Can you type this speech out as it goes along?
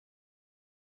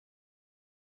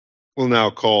We'll now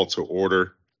call to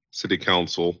order City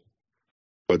Council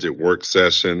budget work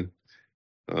session.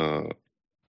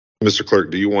 Mr. Clerk,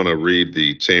 do you want to read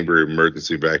the Chamber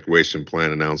Emergency Evacuation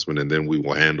Plan announcement, and then we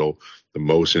will handle the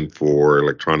motion for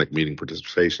electronic meeting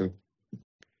participation?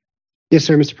 Yes,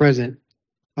 sir, Mr. President.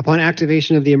 Upon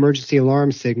activation of the emergency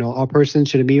alarm signal, all persons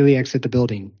should immediately exit the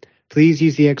building. Please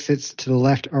use the exits to the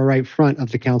left or right front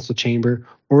of the council chamber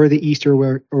or the east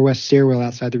or west stairwell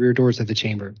outside the rear doors of the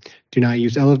chamber. Do not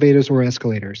use elevators or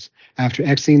escalators. After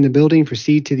exiting the building,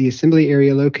 proceed to the assembly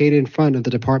area located in front of the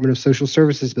Department of Social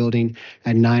Services building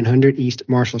at 900 East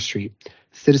Marshall Street.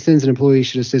 Citizens and employees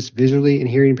should assist visually and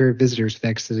hearing impaired visitors with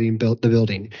exiting the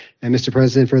building. And Mr.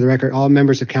 President, for the record, all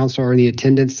members of council are in the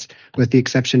attendance with the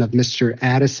exception of Mr.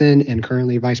 Addison, and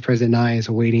currently Vice President Nye is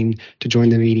awaiting to join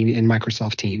the meeting in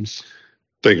Microsoft Teams.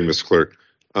 Thank you, Mr. Clerk.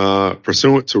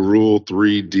 Pursuant to Rule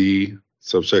 3D,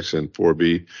 subsection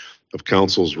 4B of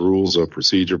Council's Rules of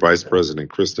Procedure, Vice President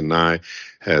Kristen Nye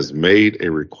has made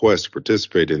a request to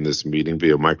participate in this meeting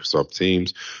via Microsoft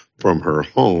Teams from her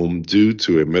home due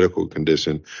to a medical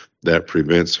condition that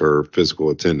prevents her physical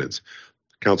attendance.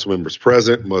 Council members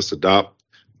present must adopt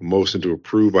a motion to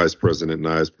approve Vice President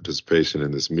Nye's participation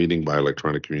in this meeting by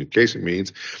electronic communication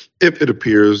means if it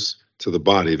appears to the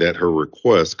body that her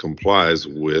request complies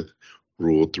with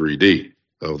Rule 3D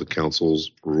of the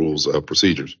Council's Rules of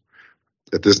Procedures.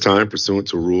 At this time, pursuant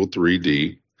to Rule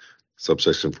 3D,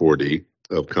 subsection 4D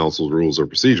of Council's Rules of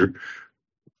Procedure,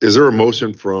 is there a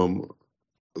motion from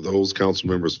those council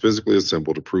members physically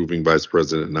assembled approving Vice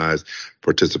President Nye's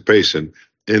participation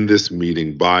in this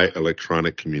meeting by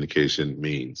electronic communication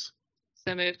means?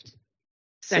 So moved.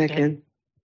 Second.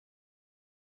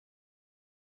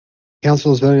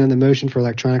 Council is voting on the motion for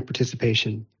electronic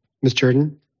participation. Ms.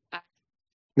 Jordan? Aye.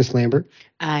 Ms. Lambert?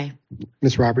 Aye.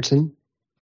 Ms. Robertson?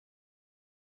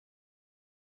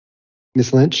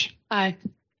 Ms. Lynch? Aye.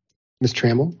 Ms.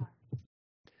 Trammell?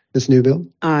 Ms. Newbill?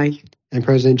 Aye. And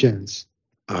President Jones?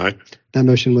 Aye. That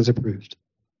motion was approved.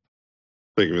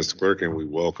 Thank you, Mr. Clerk, and we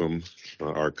welcome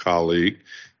our colleague,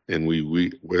 and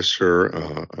we wish her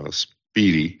a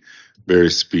speedy, very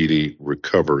speedy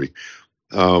recovery.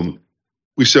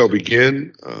 We shall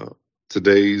begin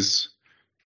today's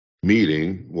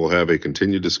meeting. We'll have a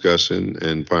continued discussion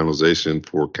and finalization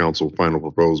for council final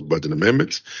proposed budget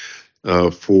amendments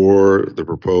for the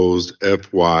proposed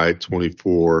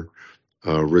FY24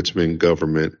 Richmond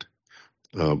government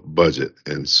budget.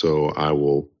 And so I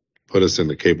will put us in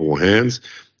the capable hands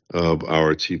of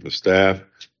our Chief of Staff,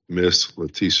 Miss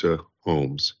Letitia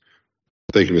Holmes.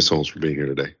 Thank you, Ms. Holmes, for being here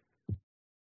today.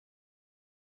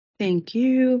 Thank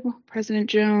you, President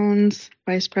Jones,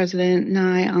 Vice President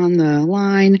Nye on the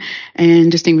line,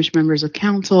 and distinguished members of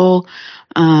council.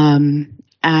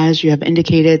 As you have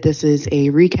indicated, this is a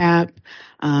recap.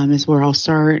 Is where I'll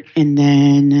start, and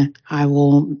then I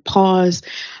will pause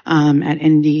at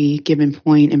any given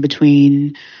point in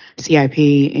between CIP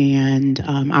and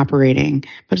operating.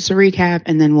 But it's a recap,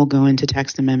 and then we'll go into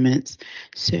text amendments.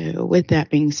 So with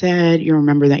that being said, you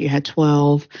remember that you had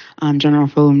 12 general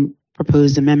fund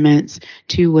proposed amendments,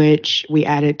 to which we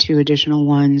added 2 additional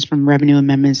ones from revenue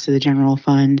amendments to the general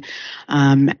fund.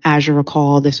 As you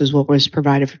recall, this is what was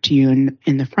provided to you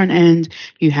in the front end.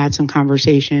 You had some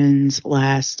conversations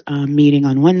last meeting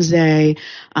on Wednesday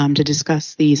to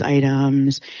discuss these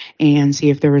items and see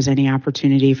if there was any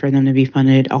opportunity for them to be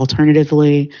funded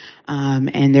alternatively.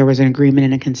 And there was an agreement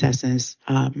and a consensus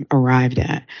arrived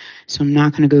at. So I'm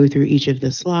not going to go through each of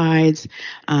the slides,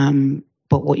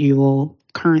 but what you will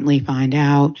currently find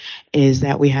out is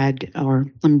that we had, or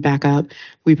let me back up,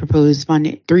 we proposed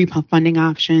 3 funding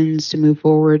options to move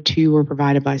forward. 2 were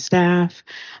provided by staff,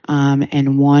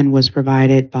 and 1 was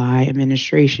provided by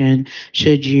administration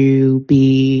should you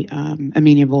be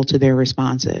amenable to their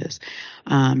responses.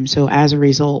 So as a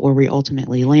result, where we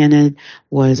ultimately landed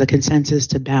was a consensus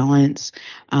to balance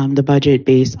the budget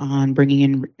based on bringing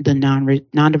in the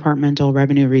non-departmental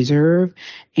revenue reserve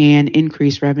and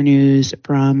increased revenues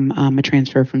from a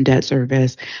transfer from debt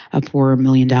service of $4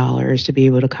 million to be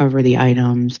able to cover the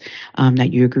items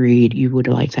that you agreed you would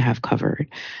like to have covered.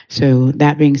 So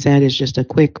that being said, is just a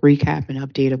quick recap and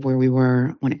update of where we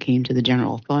were when it came to the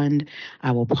general fund.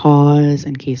 I will pause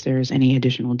in case there's any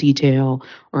additional detail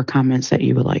or comments that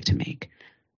you would like to make.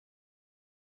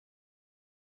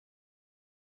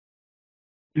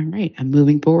 All right, I'm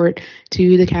moving forward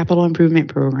to the capital improvement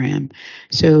program.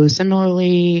 So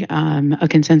similarly, a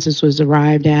consensus was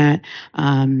arrived at.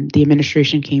 The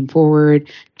administration came forward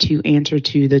to answer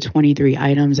to the 23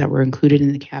 items that were included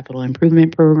in the capital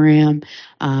improvement program.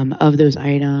 Of those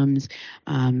items,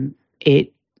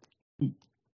 it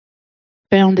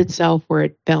found itself where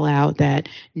it fell out that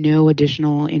no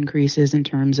additional increases in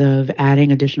terms of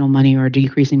adding additional money or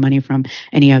decreasing money from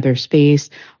any other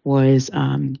space was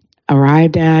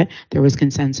arrived at. There was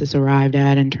consensus arrived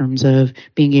at in terms of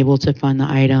being able to fund the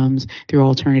items through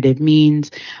alternative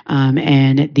means.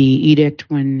 And the edict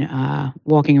when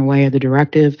walking away of the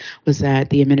directive was that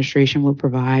the administration would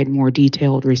provide more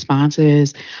detailed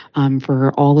responses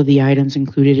for all of the items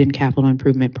included in capital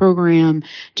improvement program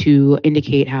to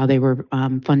indicate how they were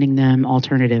funding them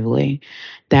alternatively.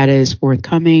 That is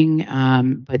forthcoming,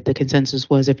 but the consensus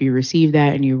was if you received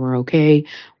that and you were okay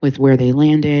with where they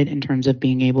landed in terms of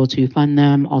being able to fund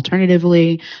them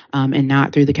alternatively and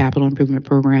not through the capital improvement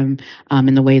program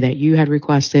in the way that you had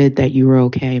requested, that you were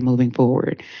okay moving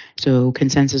forward. So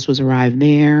consensus was arrived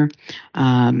there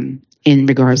in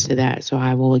regards to that. So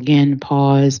I will again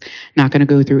pause, not going to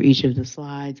go through each of the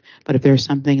slides, but if there's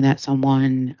something that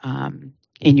someone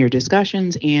in your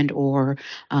discussions and or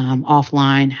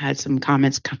offline had some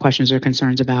comments, questions, or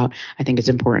concerns about, I think it's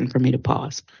important for me to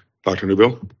pause. Dr.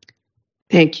 Newbill?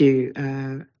 Thank you,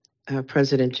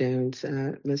 President Jones.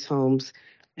 Ms. Holmes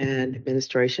and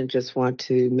administration, just want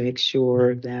to make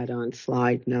sure that on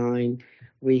slide 9,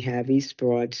 we have East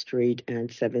Broad Street and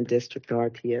 7th District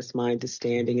RTS. My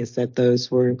understanding is that those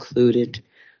were included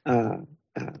and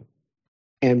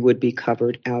would be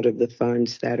covered out of the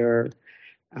funds that are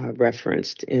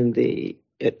referenced in the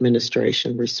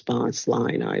administration response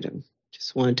line item.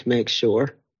 Just wanted to make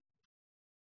sure.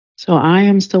 So I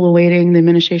am still awaiting the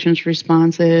administration's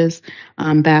responses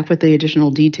back with the additional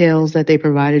details that they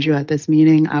provided you at this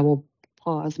meeting. I will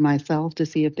pause myself to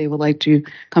see if they would like to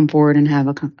come forward and have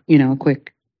a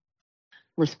quick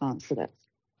response to that.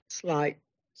 Slide.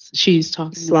 She's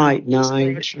talking Slide about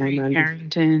 9.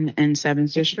 Carrington and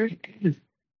 7th District.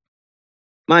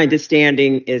 My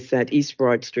understanding is that East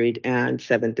Broad Street and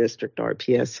 7th District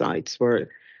RPS sites were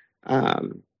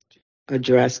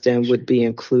addressed and would be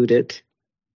included.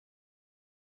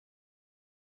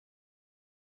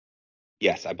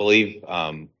 Yes, I believe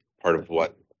part of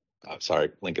what,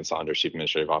 Lincoln Saunders, Chief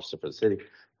Administrative Officer for the city.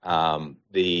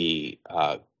 The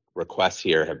requests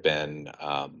here have been,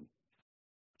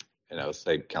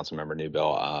 say Councilmember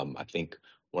Newbill, I think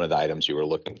one of the items you were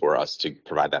looking for us to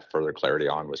provide that further clarity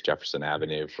on was Jefferson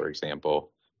Avenue, for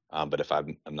example. But if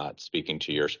I'm not speaking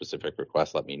to your specific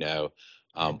request, let me know.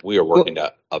 We are working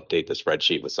to update the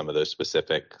spreadsheet with some of those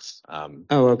specifics.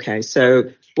 Okay.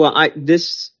 So,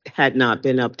 this had not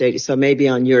been updated. So maybe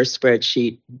on your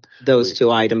spreadsheet, those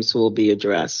two items will be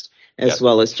addressed, as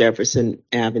well as Jefferson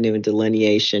Avenue and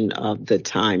delineation of the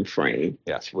time frame.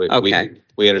 Yes.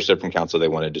 We understood from council they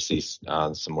wanted to see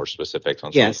some more specifics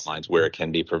on some of the lines where it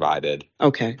can be provided.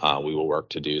 Okay. We will work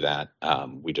to do that.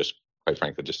 We just, quite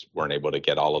frankly, just weren't able to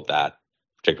get all of that,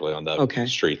 particularly on the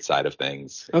street side of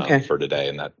things for today.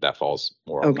 And that falls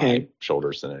more on my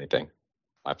shoulders than anything.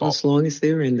 My fault. As long as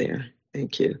they're in there.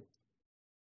 Thank you.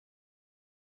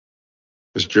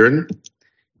 Ms. Jordan?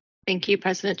 Thank you,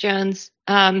 President Jones.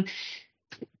 If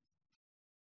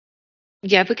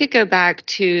we could go back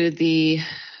to the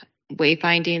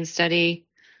wayfinding study.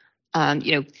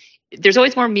 There's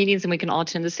always more meetings than we can all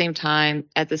attend at the same time.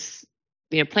 At this,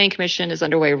 Planning Commission is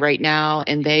underway right now,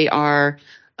 and they are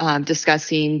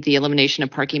discussing the elimination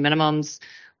of parking minimums.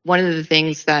 One of the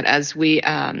things that as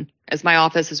my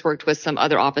office has worked with some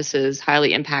other offices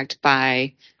highly impacted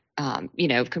by,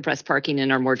 compressed parking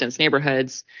in our more dense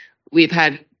neighborhoods, we've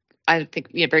had, I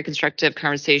think, very constructive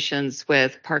conversations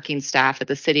with parking staff at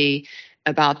the city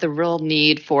about the real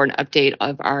need for an update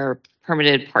of our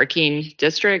permitted parking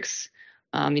districts.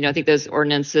 I think those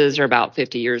ordinances are about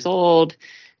 50 years old.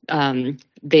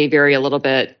 They vary a little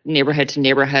bit neighborhood to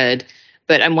neighborhood,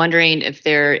 but I'm wondering if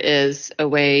there is a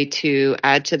way to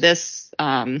add to this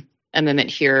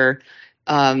amendment here,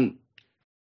 a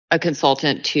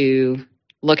consultant to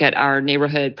look at our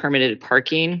neighborhood permitted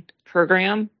parking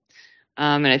program.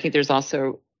 And I think there's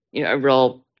also, a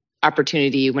real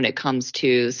opportunity when it comes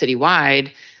to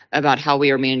citywide about how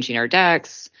we are managing our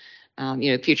decks,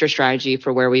 future strategy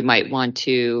for where we might want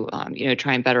to,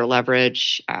 try and better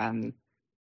leverage an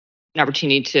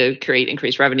opportunity to create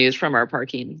increased revenues from our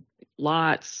parking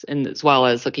lots, and as well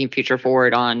as looking future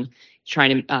forward on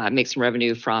trying to make some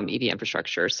revenue from EV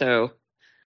infrastructure. So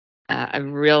I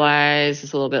realize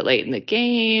it's a little bit late in the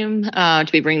game to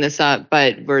be bringing this up,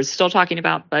 but we're still talking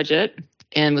about budget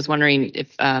and was wondering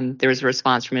if there was a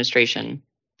response from administration.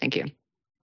 Thank you.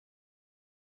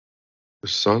 Mr.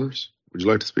 Saunders, would you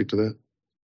like to speak to that?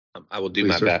 I will do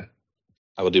my best.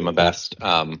 I will do my best.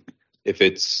 If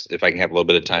I can have a little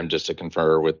bit of time just to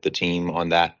confer with the team on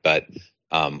that, but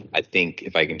I think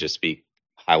if I can just speak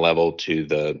high level to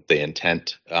the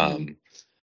intent,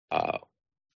 uh,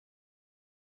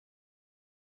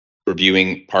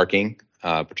 reviewing parking,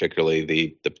 particularly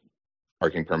the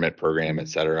parking permit program, et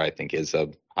cetera, I think is a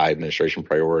high administration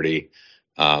priority.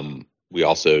 We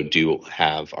also do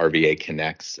have RVA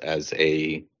Connects as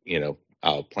a,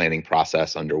 planning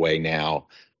process underway now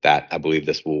that I believe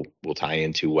this will tie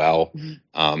into well.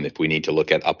 If we need to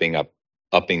look at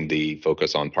upping the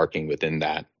focus on parking within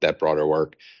that broader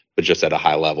work, but just at a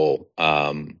high level,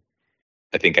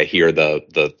 I think I hear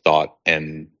the thought,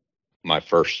 and my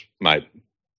first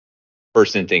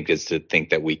instinct is to think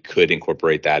that we could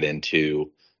incorporate that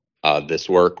into this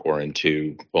work or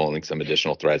into pulling some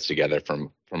additional threads together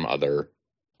from other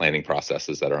planning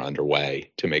processes that are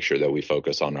underway to make sure that we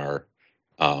focus on our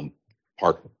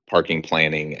parking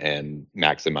planning and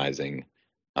maximizing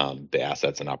the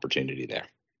assets and opportunity there.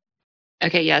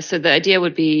 Okay, yeah. So the idea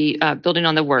would be building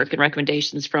on the work and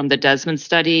recommendations from the Desmond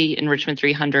study in Richmond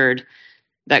 300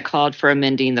 that called for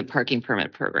amending the parking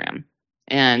permit program.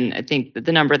 And I think that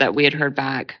the number that we had heard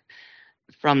back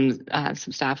from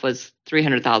some staff was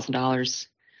 $300,000.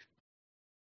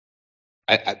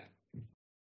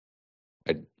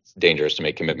 It's dangerous to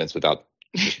make commitments without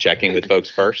just checking with folks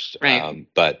first. Right.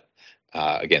 But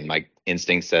again, my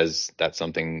instinct says that's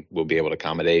something we'll be able to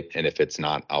accommodate. And if it's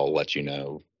not, I'll let you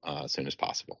know as soon as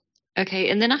possible. Okay.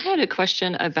 And then I had a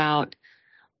question about,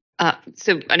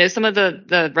 so I know some of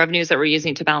the revenues that we're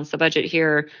using to balance the budget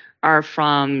here are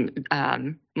from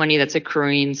money that's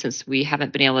accruing since we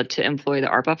haven't been able to employ the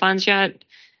ARPA funds yet.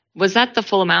 Was that the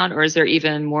full amount, or is there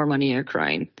even more money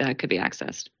accruing that could be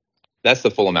accessed? That's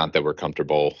the full amount that we're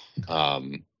comfortable. I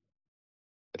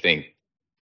think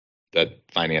that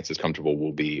finance is comfortable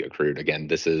will be accrued. Again,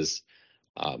 this is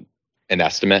an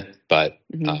estimate, but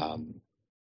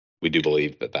we do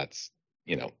believe that that's,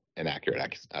 an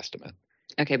accurate estimate.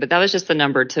 Okay, but that was just the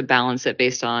number to balance it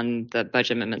based on the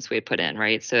budget amendments we had put in,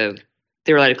 right? So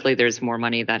theoretically, there's more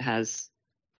money that has.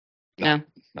 No,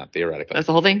 not theoretically. That's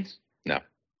the whole thing? No.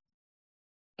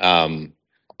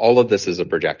 All of this is a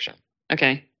projection.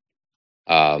 Okay.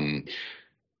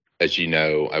 As you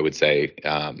know, I would say,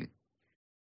 let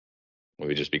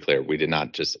me just be clear, we did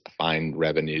not just find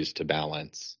revenues to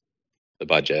balance the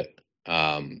budget.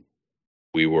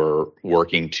 We were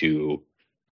working to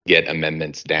get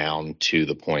amendments down to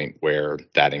the point where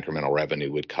that incremental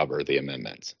revenue would cover the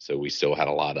amendments. So we still had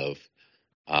a lot of,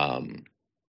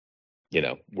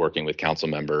 working with council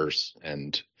members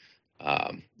and,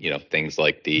 things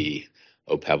like the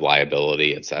OPEB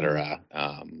liability, et cetera,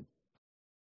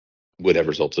 would have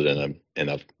resulted in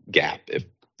a gap if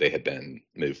they had been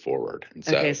moved forward. And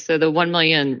so, okay, so the 1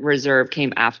 million reserve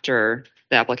came after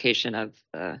the application of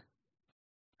the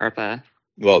ARPA.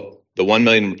 Well, the 1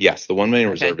 million, yes, the 1 million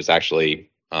Okay. reserve is actually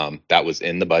that was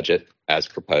in the budget as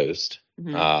proposed,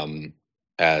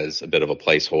 as a bit of a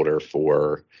placeholder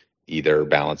for either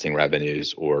balancing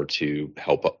revenues or to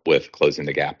help up with closing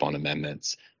the gap on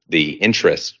amendments. The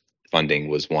interest funding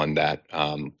was one that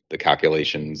the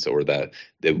calculations or that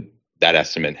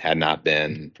estimate had not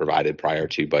been provided prior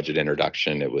to budget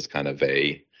introduction. It was kind of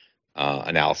a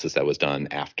analysis that was done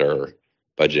after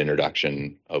budget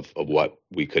introduction of what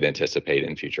we could anticipate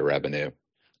in future revenue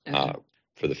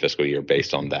for the fiscal year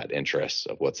based on that interest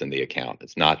of what's in the account.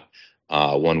 It's not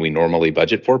one we normally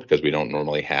budget for because we don't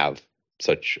normally have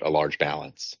such a large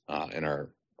balance in our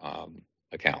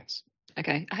accounts.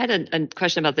 Okay, I had a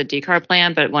question about the decarb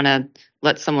plan, but want to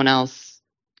let someone else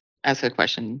ask a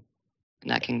question,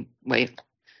 and I can wait.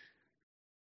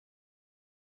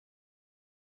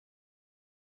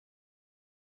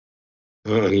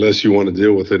 Unless you want to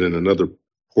deal with it in another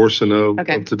portion of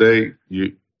today,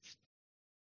 you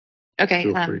okay.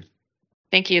 feel free.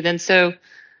 Thank you. Then, so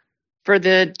for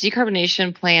the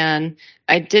decarbonation plan,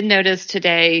 I did notice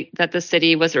today that the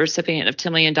city was a recipient of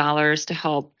 $10 million to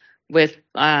help with,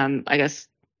 I guess,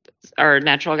 our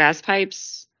natural gas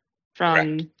pipes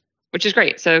Correct. Which is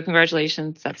great. So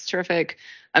congratulations. That's terrific.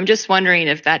 I'm just wondering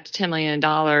if that $10 million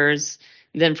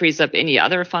then frees up any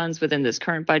other funds within this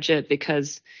current budget,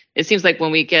 because it seems like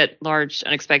when we get large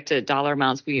unexpected dollar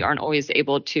amounts, we aren't always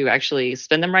able to actually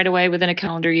spend them right away within a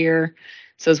calendar year.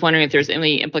 So I was wondering if there's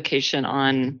any implication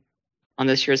on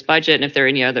this year's budget and if there are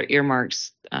any other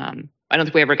earmarks. I don't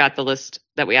think we ever got the list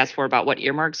that we asked for about what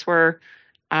earmarks were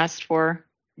asked for.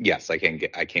 Yes, I can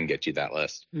get you that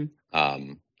list.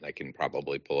 I can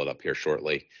probably pull it up here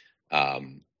shortly.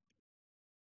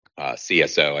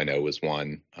 CSO, I know, was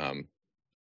one.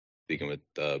 Speaking with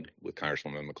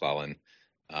Congresswoman McClellan,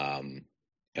 and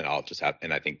I'll just have,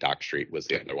 and I think Dock Street was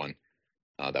the other one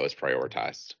that was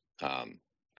prioritized.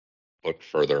 Look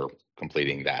further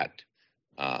completing that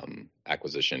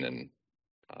acquisition and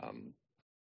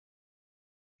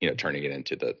turning it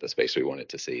into the space we wanted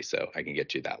to see. So I can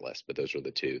get you that list, but those were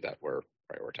the two that were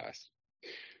prioritized.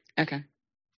 Okay,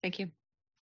 thank you.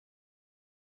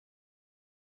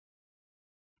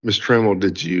 Ms. Trammell,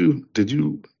 did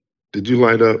you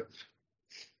light up?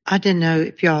 I didn't know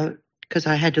if y'all, because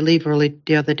I had to leave early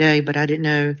the other day, but I didn't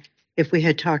know if we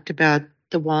had talked about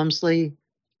the Walmsley,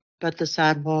 about the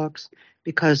sidewalks,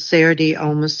 because Saturday I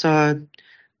almost saw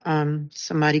someone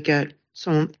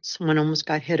almost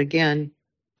got hit again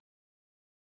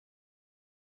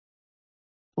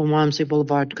on Walmsley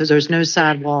Boulevard because there's no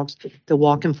sidewalks. They're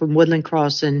walking from Woodland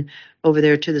Crossing over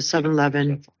there to the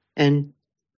 7-Eleven, and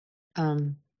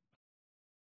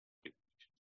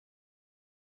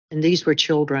these were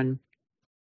children.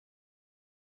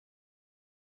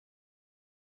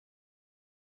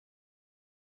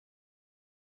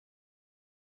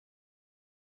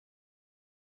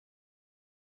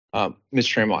 Ms.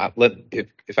 Trammell,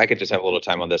 if I could just have a little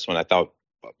time on this one. I thought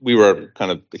we were kind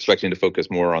of expecting to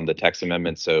focus more on the text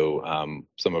amendment. So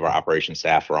some of our operations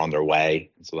staff are on their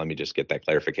way. So let me just get that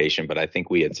clarification. But I think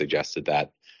we had suggested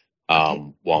that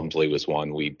Walmsley was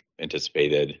one we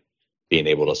anticipated being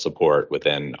able to support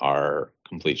within our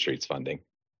Complete Streets funding.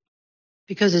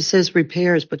 Because it says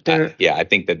repairs, but there. Yeah, I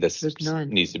think that this There's none.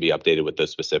 needs to be updated with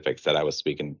those specifics that I was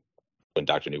speaking when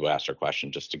Dr. Nebo asked her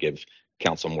question, just to give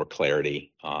council more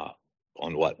clarity on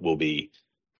what will be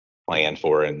planned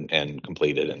for and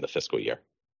completed in the fiscal year.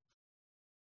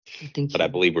 Thank But you. I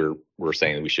believe we're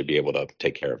saying that we should be able to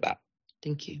take care of that.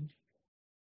 Thank you.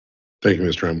 Thank you,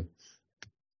 Ms. Trammell.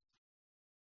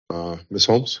 Ms.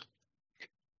 Holmes?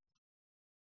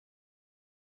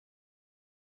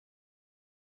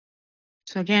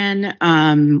 So again,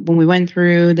 when we went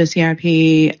through the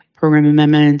CIP program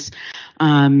amendments,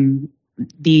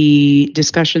 the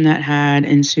discussion that had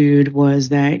ensued was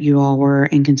that you all were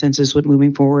in consensus with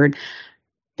moving forward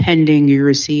pending you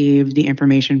receive the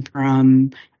information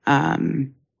from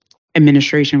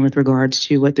administration with regards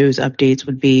to what those updates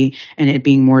would be and it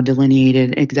being more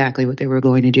delineated exactly what they were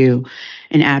going to do.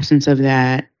 In absence of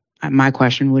that, my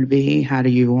question would be, how do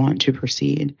you want to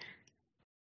proceed?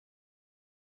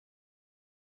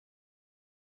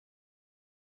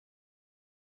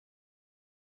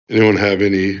 Anyone have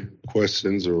any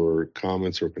questions or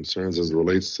comments or concerns as it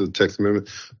relates to the text amendment?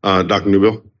 Dr.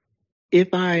 Newbill? If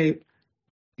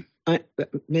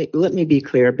let me be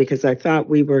clear, because I thought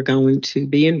we were going to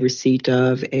be in receipt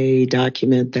of a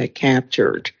document that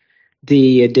captured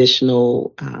the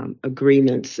additional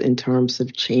agreements in terms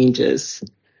of changes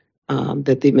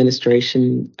that the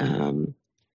administration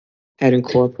had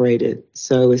incorporated.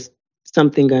 So is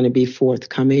something going to be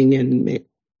forthcoming? And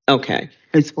okay.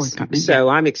 It's forthcoming. So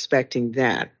I'm expecting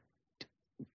that.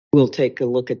 We'll take a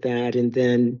look at that, and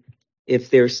then if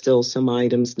there's still some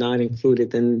items not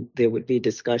included, then there would be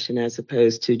discussion as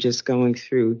opposed to just going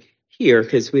through here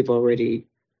because we've already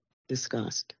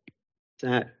discussed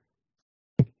that.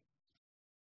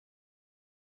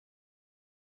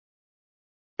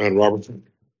 Madam Robertson?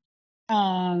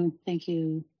 Thank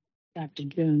you, Dr.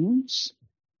 Jones.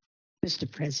 Mr.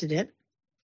 President.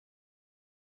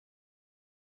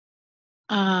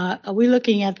 Are we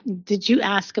looking at, did you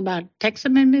ask about text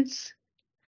amendments?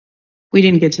 We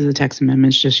didn't get to the text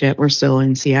amendments just yet. We're still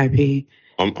in CIP.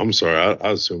 I'm sorry.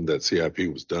 I assumed that CIP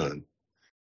was done.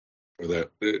 Or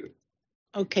that.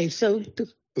 Okay, so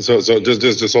So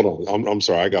just hold on. I'm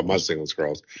sorry. I got my signals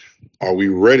crossed. Are we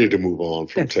ready to move on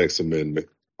from Yes. text amendment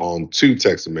on to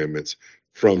text amendments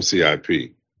from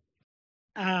CIP?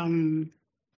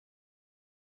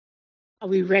 are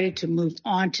we ready to move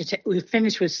on to, we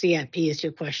finished with CIP is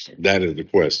your question? That is the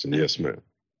question. Yes, ma'am.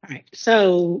 All right,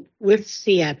 so with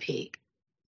CIP,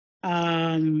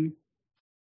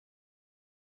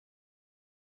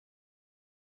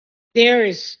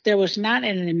 there was not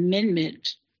an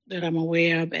amendment that I'm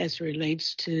aware of as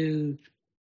relates to,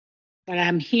 but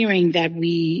I'm hearing that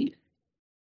we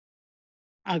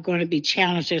are going to be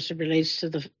challenged as it relates to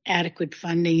the adequate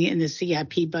funding in the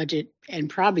CIP budget and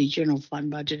probably general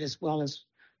fund budget as well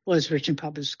as Richmond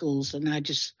Public Schools. And I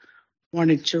just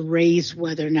wanted to raise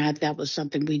whether or not that was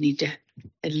something we need to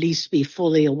at least be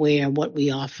fully aware of what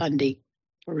we are funding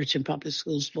for Richmond Public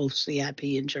Schools, both CIP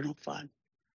and general fund.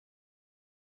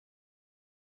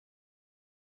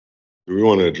 Do we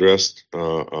want to address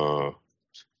Mr.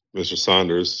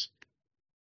 Saunders'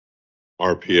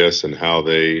 RPS and how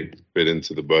they fit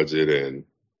into the budget? And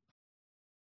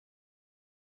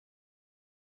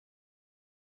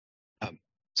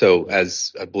So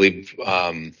as I believe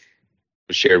was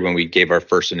shared when we gave our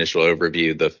first initial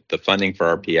overview, the funding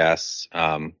for RPS,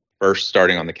 first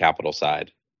starting on the capital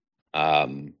side,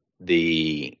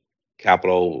 the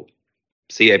capital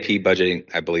CIP budgeting,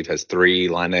 I believe, has 3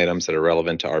 line items that are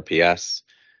relevant to RPS.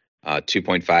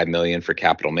 $2.5 million for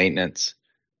capital maintenance,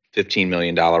 $15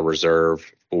 million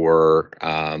reserve for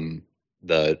any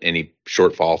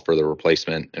shortfall for the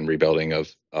replacement and rebuilding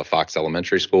of Fox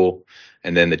Elementary School,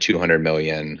 and then the $200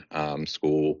 million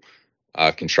school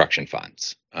construction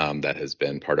funds that has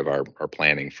been part of our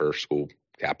planning for school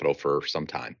capital for some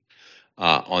time.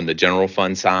 On the general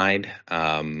fund side,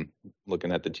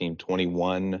 looking at the team,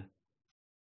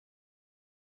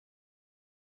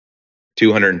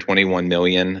 $221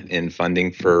 million in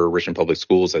funding for Richmond Public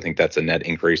Schools. I think that's a net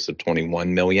increase of $21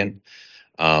 million.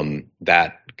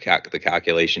 The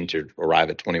calculation to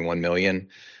arrive at $21 million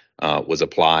was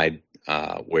applied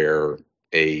where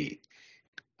a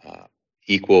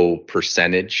equal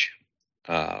percentage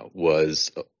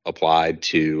was applied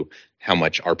to how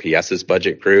much RPS's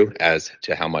budget grew as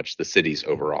to how much the city's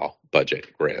overall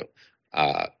budget grew.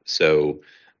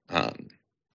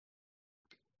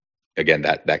 Again,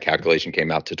 that calculation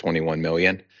came out to $21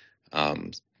 million.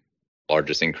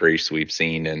 Largest increase we've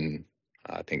seen in,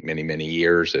 I think, many, many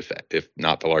years, if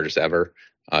not the largest ever,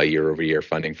 year-over-year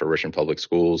funding for Richmond Public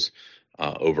Schools.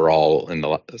 Overall,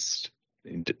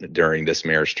 during this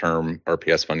mayor's term,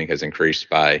 RPS funding has increased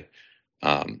by,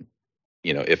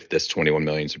 if this $21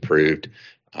 million is approved,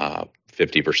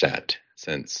 50%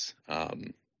 since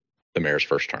the mayor's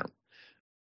first term.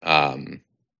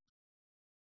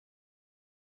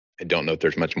 I don't know if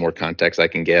there's much more context I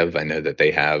can give. I know that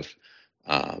they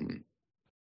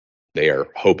are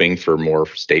hoping for more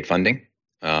state funding.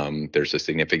 There's a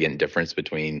significant difference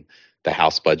between the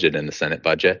House budget and the Senate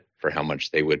budget for how much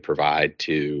they would provide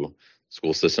to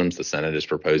school systems. The Senate is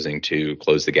proposing to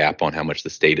close the gap on how much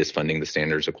the state is funding the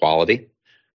standards of quality,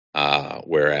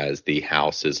 whereas the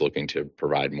House is looking to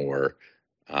provide more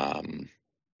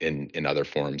in other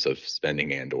forms of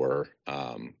spending and or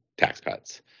tax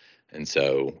cuts. And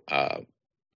so I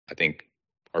think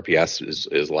RPS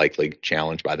is likely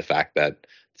challenged by the fact that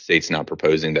the state's not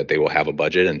proposing that they will have a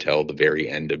budget until the very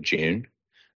end of June,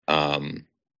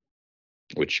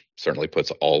 which certainly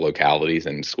puts all localities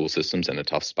and school systems in a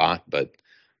tough spot. But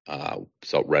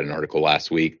read an article last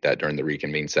week that during the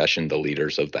reconvened session, the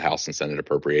leaders of the House and Senate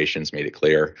appropriations made it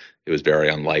clear it was very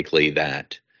unlikely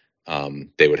that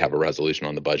they would have a resolution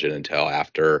on the budget until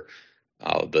after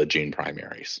the June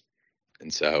primaries.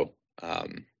 And so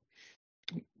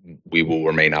we will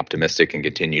remain optimistic and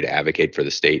continue to advocate for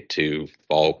the state to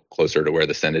fall closer to where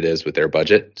the Senate is with their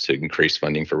budget to increase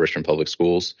funding for Richmond Public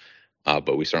Schools.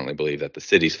 But we certainly believe that the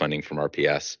city's funding from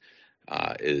RPS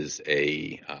is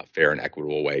a fair and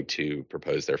equitable way to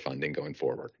propose their funding going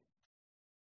forward.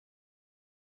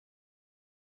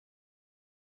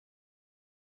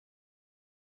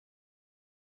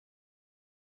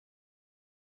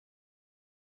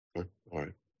 All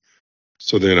right.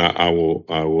 So then I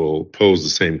will pose the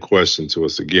same question to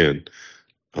us again.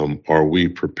 Are we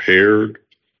prepared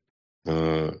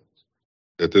at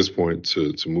this point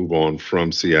to move on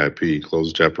from CIP,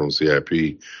 close the chapter on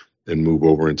CIP, and move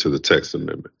over into the text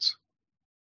amendments?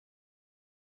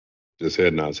 Just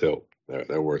head nods help.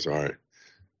 That works. All right.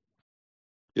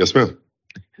 Yes, ma'am.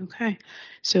 Okay.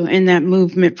 So in that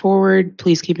movement forward,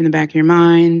 please keep in the back of your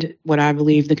mind what I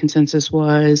believe the consensus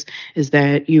is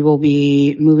that you will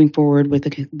be moving forward with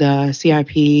the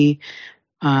CIP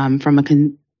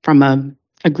from a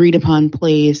agreed upon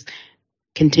place,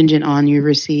 contingent on you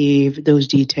receive those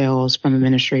details from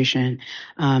administration.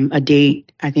 A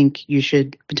date, I think you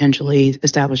should potentially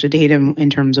establish a date in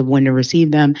terms of when to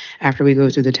receive them after we go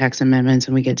through the text amendments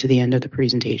and we get to the end of the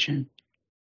presentation.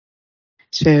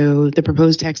 So the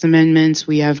proposed text amendments,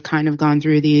 we have kind of gone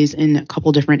through these in a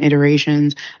couple different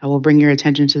iterations. I will bring your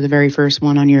attention to the very first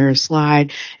one on your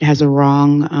slide. It has the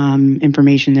wrong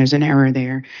information. There's an error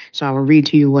there. So I will read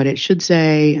to you what it should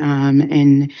say.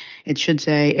 And it should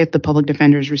say, if the public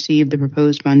defenders receive the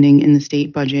proposed funding in the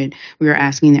state budget, we are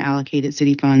asking the allocated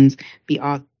city funds be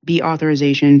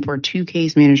authorization for 2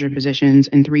 case manager positions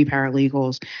and 3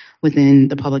 paralegals within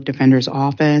the public defender's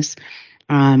office.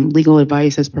 Legal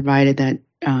advice has provided that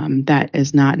that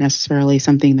is not necessarily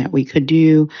something that we could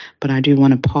do, but I do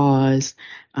want to pause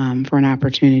for an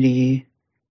opportunity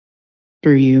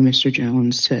through you, Mr.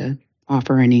 Jones, to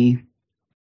offer any.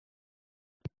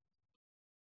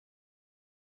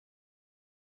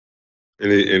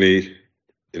 Any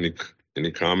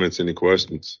comments? Any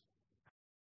questions?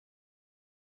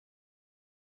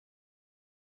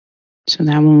 So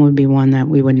that one would be one that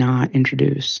we would not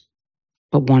introduce,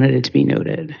 but wanted it to be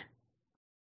noted.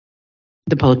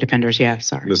 The public defenders, yeah,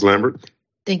 sorry. Ms. Lambert?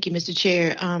 Thank you, Mr.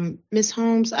 Chair. Ms.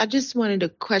 Holmes, I just wanted a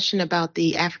question about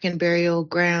the African burial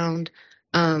ground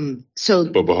So,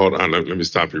 But hold on, let me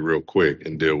stop you real quick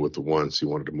and deal with the ones you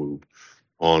wanted to move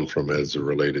on from as it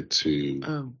related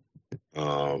to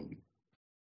um,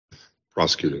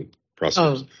 prosecuting.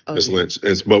 Prosecutors. Ms. okay. Lynch,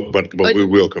 but we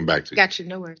will come back to you. Gotcha,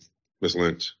 no worries. Ms.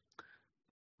 Lynch.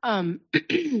 I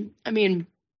mean,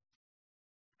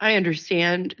 I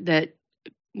understand that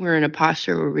we're in a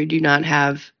posture where we do not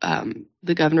have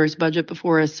the governor's budget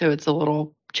before us, so it's a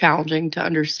little challenging to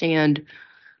understand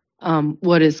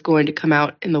what is going to come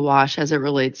out in the wash as it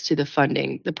relates to the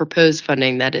funding, the proposed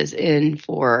funding that is in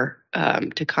for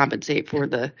to compensate for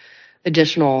the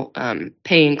additional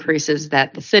pay increases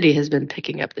that the city has been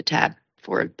picking up the tab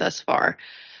for thus far.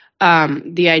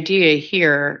 The idea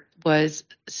here was,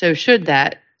 so should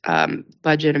that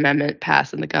budget amendment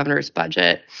pass in the governor's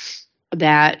budget,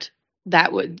 that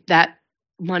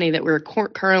money that we're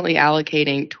currently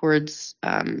allocating towards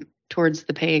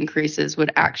the pay increases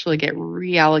would actually get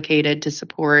reallocated to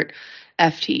support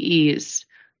FTEs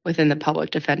within the public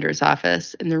defender's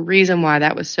office. And the reason why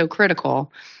that was so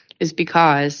critical is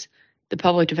because the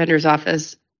public defender's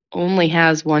office only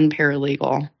has one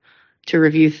paralegal to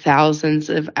review thousands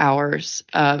of hours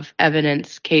of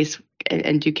evidence case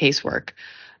and do casework.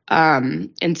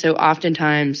 And so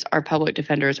oftentimes our public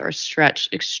defenders are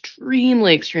stretched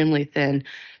extremely, extremely thin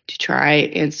to try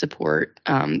and support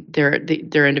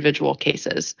their individual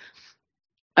cases.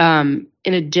 In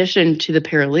addition to the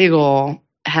paralegal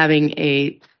having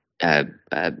it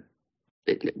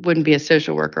wouldn't be a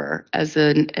social worker as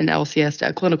an LCS,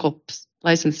 a clinical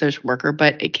licensed social worker,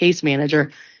 but a case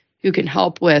manager who can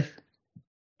help with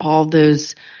all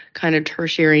those kind of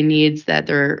tertiary needs that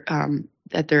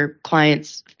their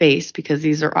clients face, because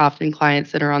these are often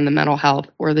clients that are on the mental health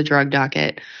or the drug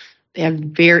docket. They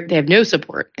have no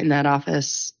support in that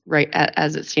office right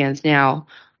as it stands now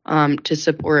to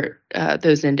support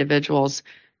those individuals.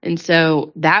 And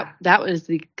so that was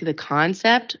the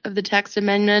concept of the text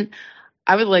amendment.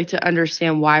 I would like to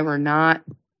understand why we're not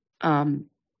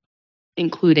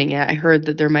including it. I heard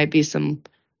that there might be some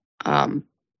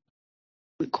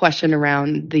question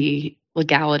around the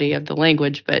legality of the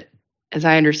language, but as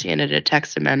I understand it, a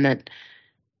text amendment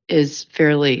is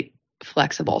fairly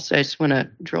flexible. So I just want to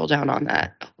drill down on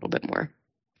that a little bit more.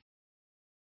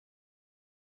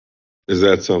 Is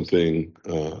that something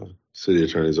city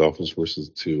attorney's office wishes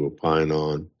to opine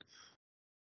on?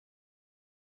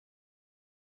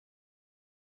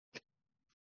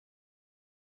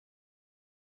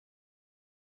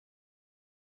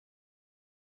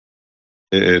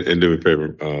 And do me a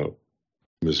favor,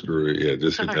 Ms. Gruey,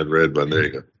 just hit that red button. There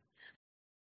you go.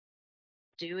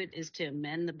 Do it is to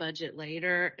amend the budget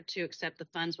later to accept the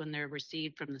funds when they're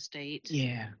received from the state.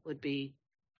 Yeah. Would be,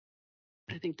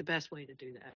 I think, the best way to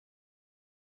do that.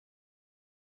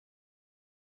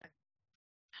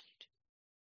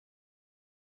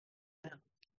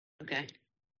 Okay.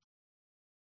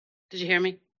 Did you hear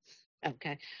me?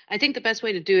 Okay. I think the best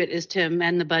way to do it is to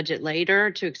amend the budget later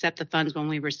to accept the funds when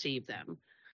we receive them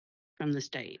from the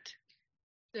state.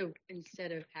 So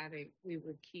instead of we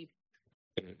would keep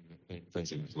Thank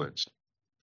you, Ms. Lynch.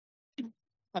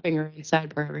 having her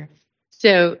inside forever.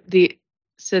 So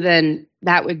then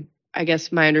that would, I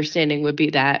guess my understanding would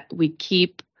be that we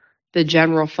keep the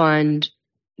general fund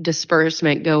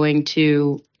disbursement going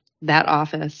to that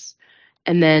office,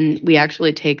 and then we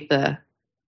actually take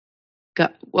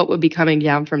what would be coming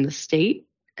down from the state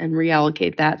and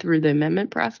reallocate that through the amendment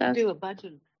process. Do a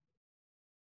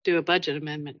budget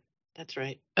amendment. That's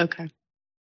right. Okay.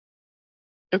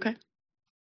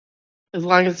 As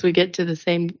long as we get to the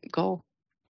same goal.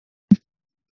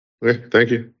 Okay, thank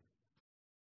you.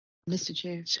 Mr.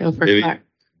 Chair, So for I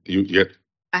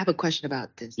have a question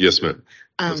about this. yes, ma'am.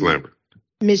 Ms. Lambert.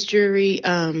 Ms. Drury,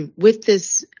 with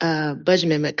this budget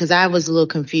amendment, because I was a little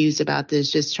confused about this,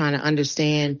 just trying to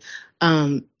understand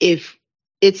if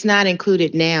it's not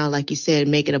included now, like you said,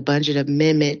 make it a budget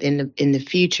amendment in the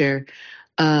future.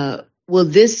 Will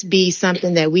this be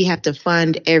something that we have to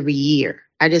fund every year?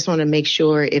 I just want to make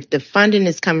sure if the funding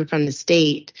is coming from the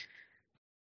state,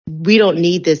 we don't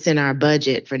need this in our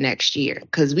budget for next year,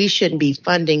 because we shouldn't be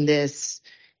funding this,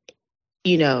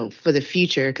 for the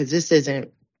future, because this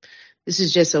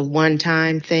is just a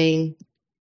one-time thing.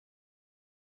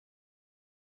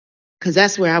 Because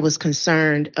that's where I was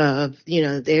concerned of,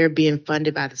 they're being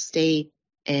funded by the state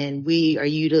and we are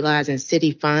utilizing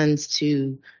city funds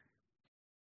to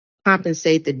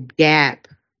compensate the gap.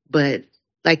 But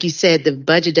like you said, the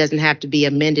budget doesn't have to be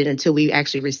amended until we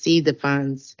actually receive the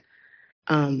funds.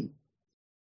 I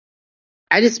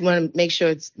just want to make sure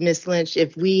it's Ms. Lynch,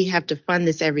 if we have to fund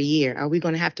this every year, are we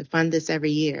going to have to fund this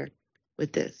every year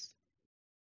with this?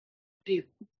 Go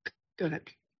ahead.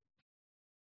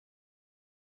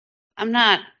 I'm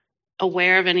not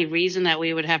aware of any reason that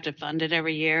we would have to fund it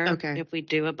every year. Okay. If we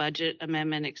do a budget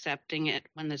amendment accepting it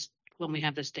when we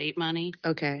have the state money.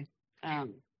 Okay.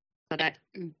 But I,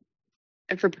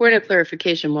 And for point of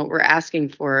clarification, what we're asking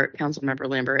for, Councilmember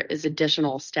Lambert, is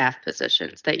additional staff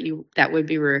positions that would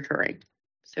be recurring.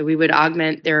 So we would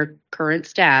augment their current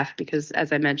staff because,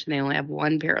 as I mentioned, they only have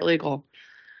one paralegal.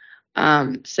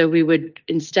 So we would,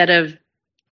 instead of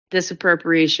this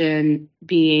appropriation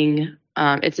being,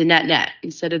 it's a net.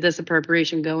 Instead of this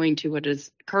appropriation going to what is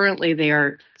currently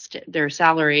their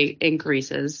salary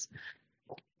increases,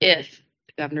 if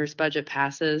the governor's budget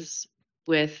passes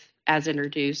as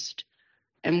introduced,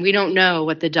 and we don't know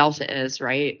what the delta is,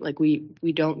 right? Like we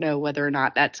don't know whether or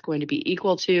not that's going to be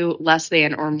equal to, less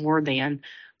than, or more than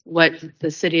what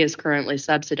the city is currently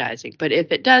subsidizing. But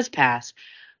if it does pass,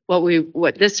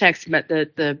 what this text meant,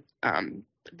 the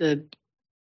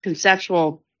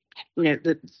conceptual,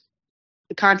 the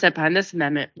concept behind this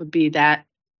amendment would be that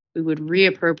we would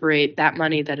reappropriate that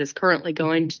money that is currently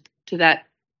going to that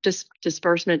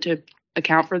disbursement to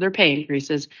account for their pay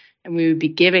increases, and we would be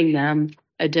giving them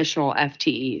additional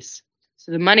FTEs.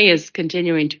 So the money is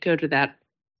continuing to go to that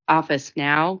office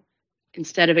now.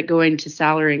 Instead of it going to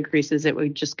salary increases, it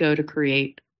would just go to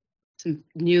create some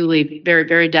newly, very,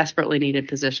 very desperately needed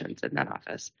positions in that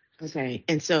office. Okay.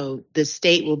 And so the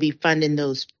state will be funding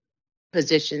those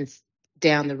positions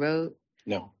down the road?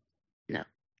 No.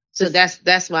 So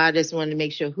that's why I just wanted to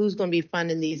make sure who's going to be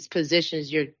funding these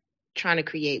positions you're trying to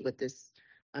create with this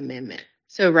amendment.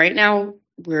 So right now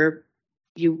you're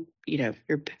allocating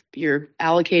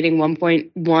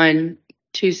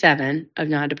 1.127 of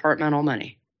non-departmental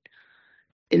money.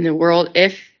 In the world,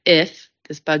 if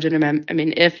this budget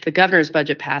amendment, if the governor's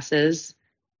budget passes,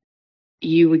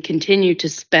 you would continue to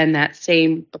spend that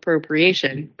same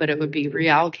appropriation, but it would be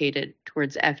reallocated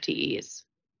towards FTEs.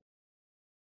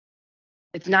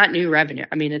 It's not new revenue.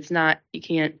 It's not, you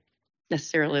can't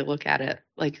necessarily look at it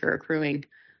like you're accruing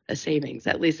a savings.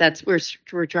 At least that's where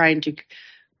we're trying to,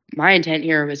 my intent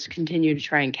here was to continue to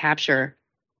try and capture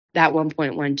that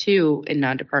 1.12 in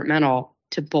non-departmental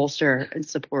to bolster and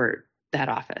support that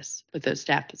office with those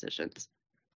staff positions.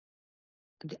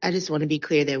 I just want to be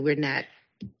clear that we're not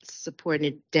supporting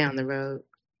it down the road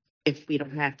if we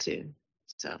don't have to.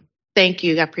 So thank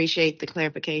you. I appreciate the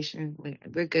clarification.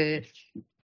 We're good.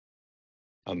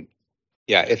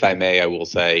 Yeah, if I may, I will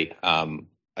say,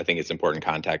 I think it's important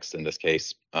context in this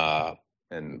case,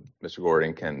 and Mr.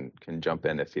 Gordon can jump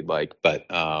in if he'd like. But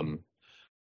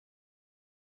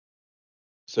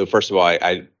so first of all,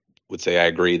 I would say I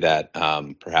agree that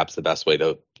perhaps the best way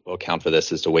to account for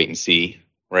this is to wait and see,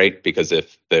 right? Because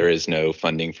if there is no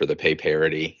funding for the pay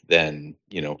parity, then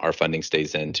our funding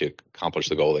stays in to accomplish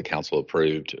the goal that council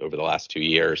approved over the last 2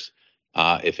 years.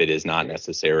 If it is not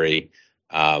necessary,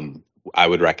 I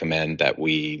would recommend that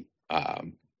we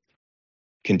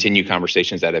continue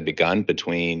conversations that have begun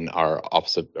between our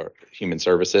Office of Human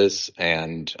Services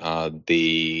and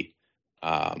the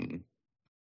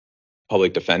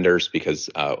public defenders, because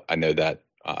I know that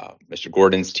Mr.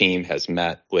 Gordon's team has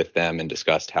met with them and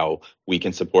discussed how we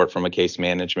can support from a case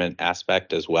management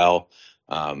aspect as well.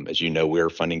 As you know,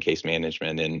 we're funding case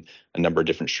management in a number of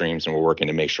different streams, and we're working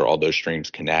to make sure all those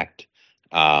streams connect.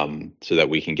 So that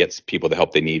we can get people the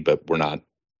help they need, but we're not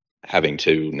having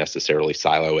to necessarily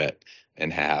silo it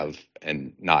and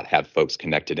not have folks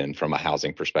connected in from a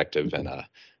housing perspective and a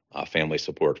family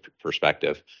support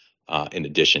perspective, in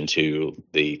addition to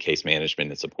the case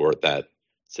management and support that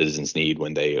citizens need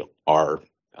when they are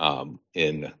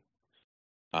in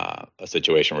a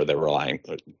situation where they're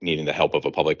needing the help of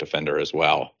a public defender as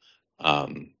well.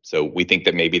 So we think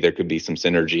that maybe there could be some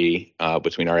synergy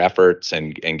between our efforts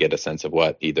and get a sense of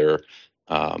what either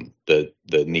the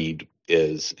need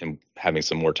is, and having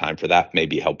some more time for that may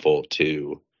be helpful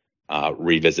to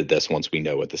revisit this once we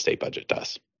know what the state budget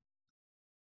does.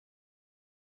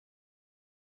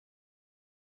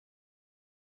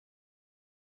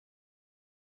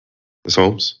 Ms.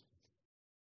 Holmes?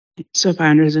 So if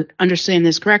I understand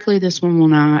this correctly, this one will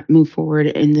not move forward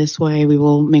in this way. We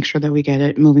will make sure that we get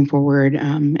it moving forward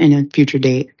in a future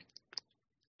date.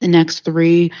 The next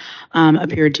three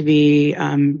appeared to be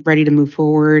ready to move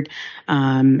forward.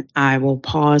 I will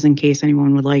pause in case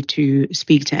anyone would like to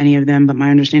speak to any of them, but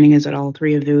my understanding is that all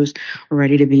three of those are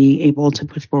ready to be able to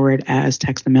put forward as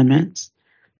text amendments.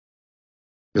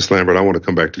 Ms. Lambert, I want to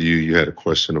come back to you. You had a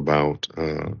question about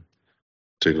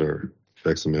particular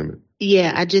text amendment.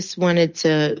 Yeah, I just wanted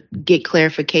to get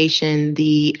clarification.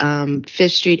 The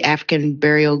Fifth Street African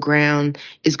Burial Ground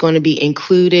is going to be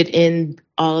included in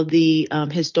all of the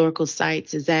historical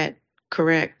sites. Is that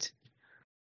correct?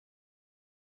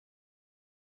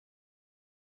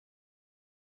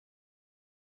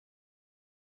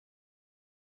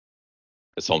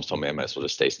 Ms. Holmes told me I might as well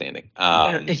just stay standing.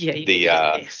 Yeah, you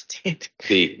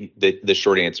The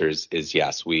short answer is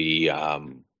yes. We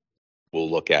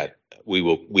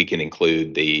we can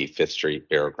include the Fifth Street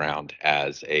Burial Ground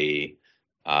as a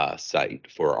site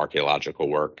for archaeological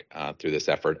work through this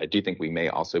effort. I do think we may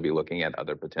also be looking at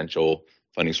other potential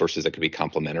funding sources that could be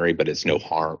complementary, but it's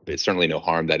certainly no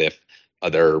harm that if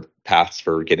other paths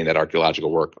for getting that archaeological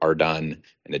work are done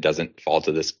and it doesn't fall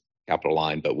to this capital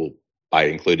line, but by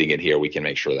including it here, we can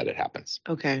make sure that it happens.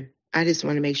 Okay. I just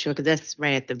want to make sure because that's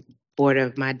right at the border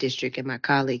of my district and my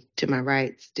colleague to my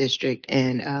right's district.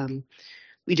 And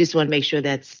we just want to make sure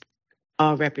that's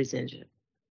all represented.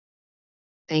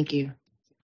 Thank you.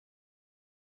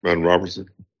 Madam Robertson.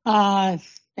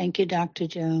 Thank you, Dr.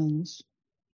 Jones,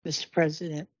 Mr.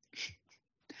 President.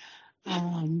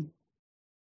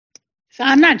 So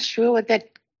I'm not sure what that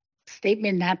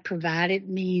statement "not provided"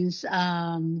 means.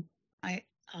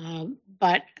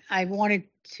 But I wanted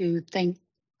to thank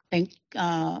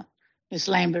Ms.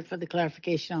 Lambert for the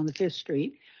clarification on the Fifth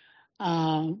Street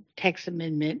text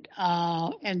amendment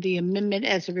and the amendment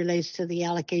as it relates to the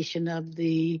allocation of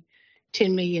the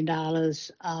 $10 million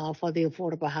for the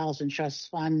Affordable Housing Trust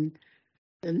Fund.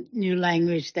 The new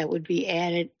language that would be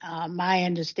added. My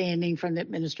understanding from the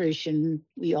administration,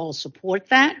 we all support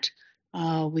that.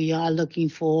 We are looking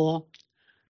for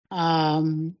a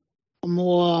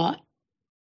more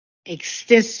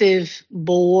extensive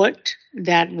board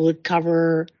that would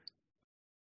cover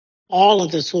all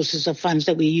of the sources of funds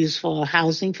that we use for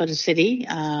housing for the city.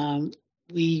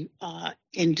 We are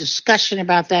in discussion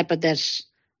about that, but that's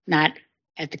not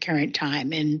at the current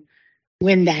time. And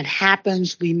when that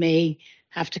happens, we may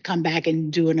have to come back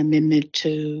and do an amendment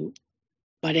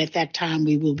but at that time,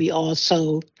 we will be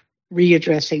also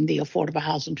readdressing the Affordable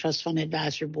Housing Trust Fund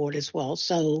Advisory Board as well.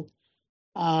 So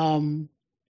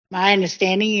my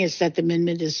understanding is that the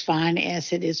amendment is fine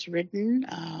as it is written,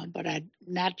 but I'm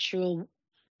not sure,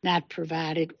 not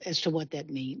provided as to what that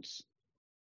means.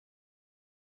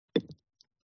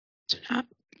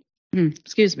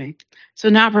 Excuse me. So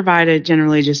not provided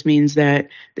generally just means that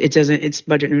it's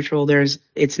budget neutral.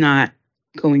 It's not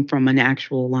going from an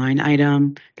actual line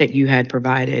item that you had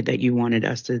provided that you wanted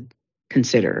us to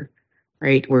consider,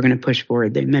 right? We're going to push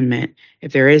forward the amendment.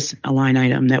 If there is a line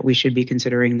item that we should be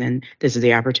considering, then this is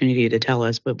the opportunity to tell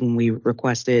us. But when we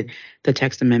requested the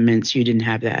text amendments, you didn't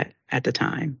have that at the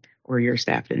time, or your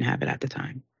staff didn't have it at the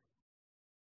time.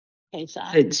 Okay, so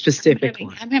It's specific.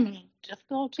 I'm having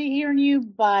difficulty hearing you,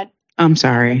 but I'm I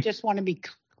sorry. just want to be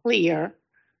clear.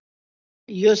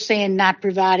 You're saying not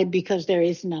provided because there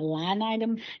isn't a line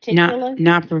item particular?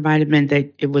 Not provided meant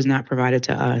that it was not provided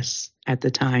to us at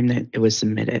the time that it was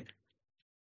submitted.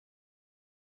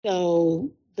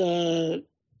 So the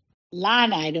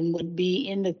line item would be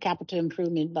in the capital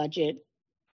improvement budget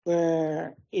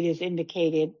where it is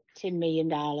indicated $10 million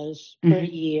per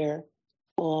year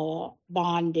for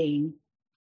bonding.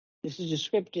 This is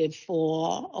descriptive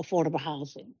for affordable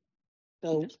housing.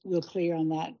 So we're clear on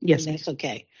that? Yes, That's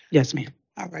okay. Yes, ma'am.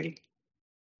 All righty.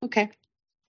 Okay.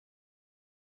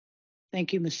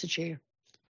 Thank you, Mr. Chair.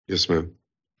 Yes, ma'am.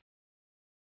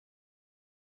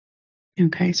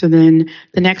 Okay, so then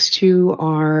the next two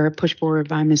are pushed forward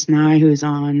by Ms. Nye, who's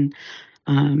on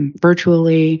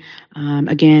virtually.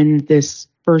 Again, this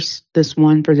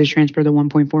one for the transfer, the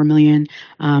 1.4 million.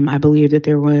 I believe that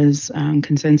there was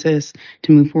consensus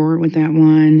to move forward with that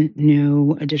one.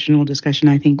 No additional discussion,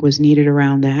 I think, was needed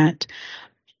around that.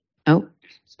 Oh,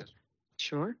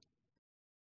 sure.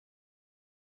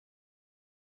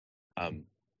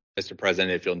 Mr.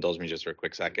 President, if you'll indulge me just for a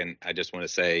quick second, I just want to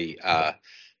say,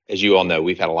 as you all know,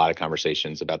 we've had a lot of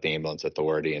conversations about the ambulance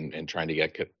authority and trying to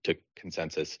get to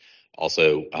consensus.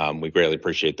 Also, we greatly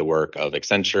appreciate the work of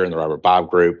Accenture and the Robert Bob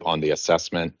Group on the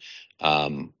assessment.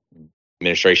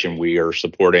 Administration, we are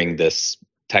supporting this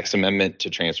text amendment to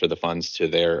transfer the funds to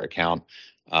their account.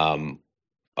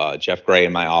 Jeff Gray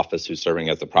in my office, who's serving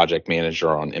as the project manager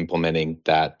on implementing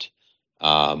that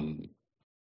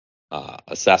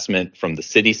assessment from the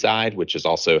city side, which is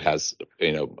also has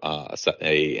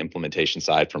a implementation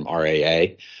side from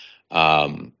RAA.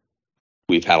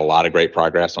 We've had a lot of great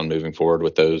progress on moving forward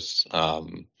with those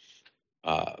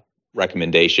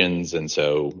recommendations, and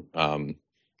so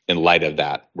in light of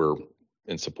that, we're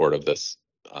in support of this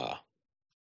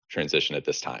transition at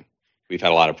this time. We've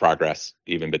had a lot of progress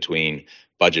even between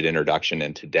budget introduction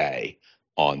and today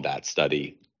on that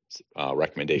study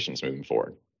recommendations moving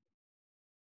forward.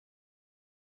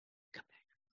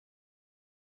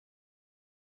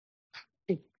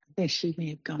 She may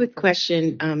have gone. Quick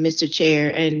question, Mr.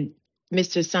 Chair, and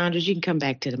Mr. Saunders, you can come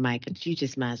back to the mic. You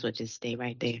just might as well just stay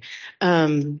right there.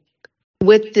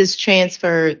 With this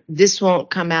transfer, this won't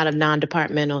come out of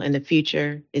non-departmental in the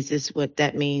future. Is this what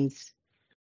that means?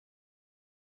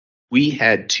 We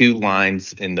had two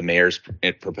lines in the mayor's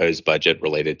proposed budget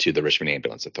related to the Richmond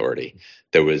Ambulance Authority.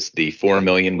 There was the $4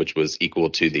 million, which was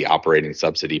equal to the operating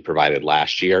subsidy provided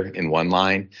last year in one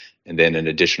line, and then an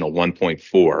additional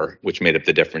 1.4, which made up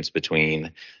the difference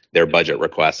between their budget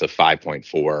requests of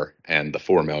 5.4 and the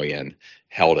 4 million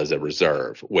held as a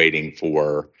reserve, waiting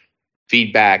for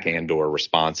feedback and or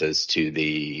responses to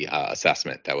the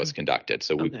assessment that was conducted.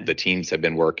 So the teams have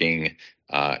been working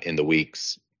in the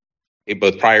weeks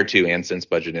both prior to and since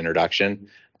budget introduction.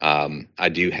 I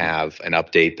do have an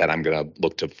update that I'm going to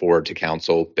look to forward to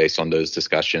council based on those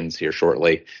discussions here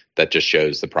shortly that just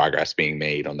shows the progress being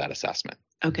made on that assessment.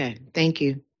 Okay, thank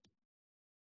you.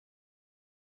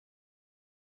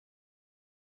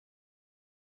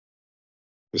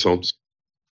 Ms. Holmes?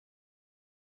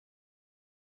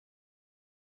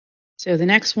 So the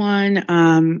next one,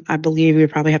 I believe we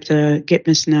probably have to get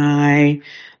Ms. Nye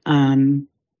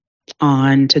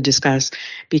on to discuss,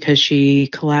 because she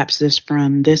collapsed this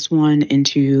from this one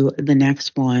into the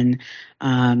next one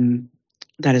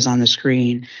that is on the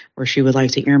screen, where she would like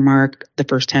to earmark the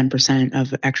first 10%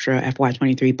 of extra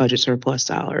FY23 budget surplus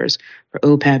dollars for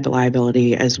OPEB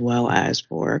liability as well as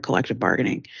for collective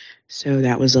bargaining. So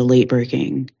that was a late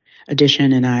breaking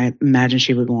addition, and I imagine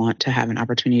she would want to have an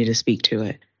opportunity to speak to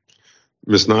it.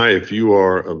 Ms. Nye, if you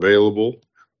are available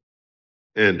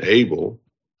and able,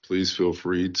 please feel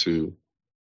free to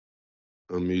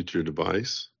unmute your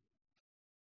device.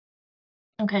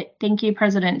 Okay, thank you,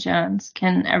 President Jones.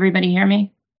 Can everybody hear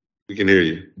me? We can hear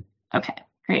you. Okay,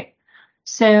 great.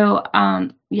 So,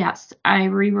 yes, I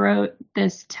rewrote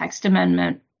this text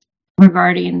amendment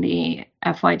regarding the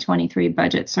FY23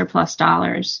 budget surplus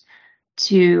dollars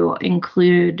to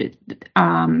include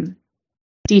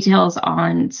details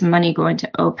on some money going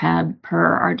to OPEB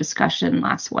per our discussion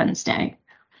last Wednesday.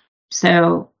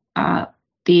 So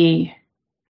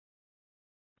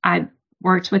I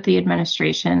worked with the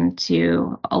administration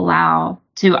to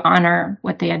honor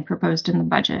what they had proposed in the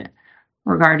budget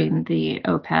regarding the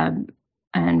OPEB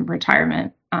and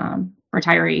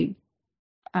retiree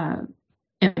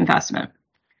investment.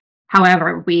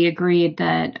 However, we agreed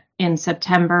that in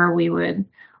September we would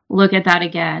look at that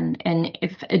again, and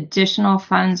if additional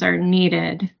funds are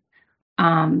needed,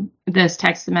 this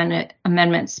text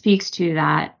amendment speaks to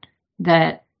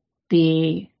that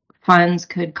the funds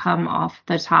could come off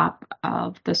the top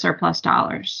of the surplus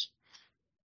dollars.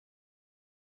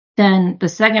 Then the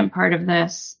second part of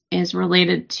this is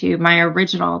related to my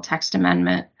original text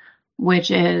amendment,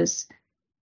 which is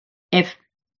if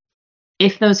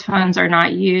those funds are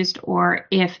not used, or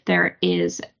if there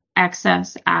is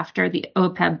excess after the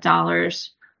OPEB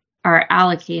dollars are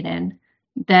allocated,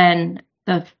 then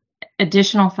the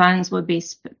additional funds would be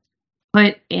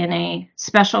put in a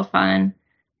special fund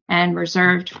and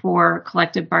reserved for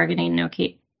collective bargaining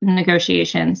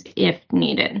negotiations if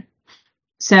needed.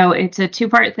 So it's a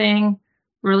two-part thing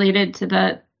related to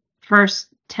the first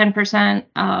 10%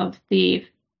 of the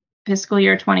fiscal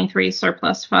year 23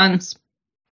 surplus funds.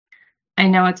 I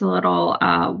know it's a little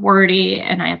wordy,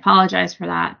 and I apologize for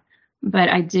that, but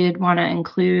I did want to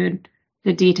include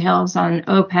the details on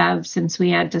OPEB since we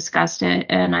had discussed it,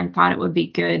 and I thought it would be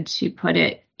good to put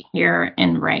it here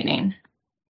in writing.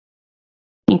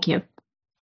 Thank you.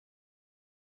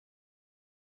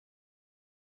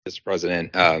 Mr.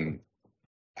 President, I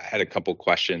had a couple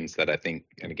questions that I think,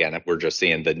 and again, we're just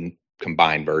seeing the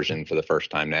combined version for the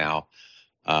first time now.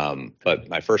 But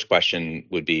my first question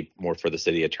would be more for the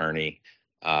city attorney.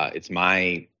 It's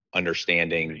my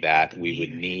understanding that we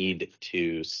would need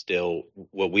to still,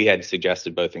 what we had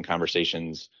suggested both in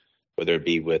conversations, whether it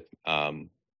be with Councilmember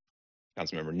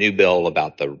Newbill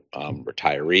about the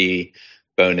retiree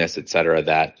bonus, et cetera,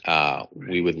 that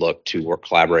we would look to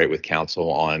collaborate with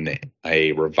council on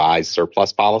a revised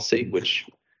surplus policy, which,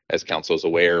 as council is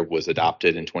aware, was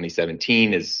adopted in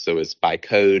 2017, is by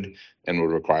code and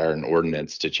would require an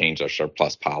ordinance to change our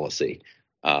surplus policy.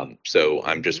 So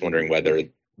I'm just wondering whether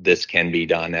this can be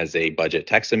done as a budget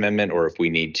text amendment, or if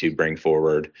we need to bring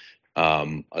forward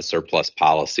a surplus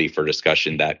policy for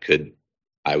discussion that could,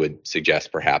 I would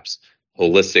suggest, perhaps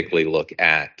holistically look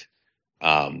at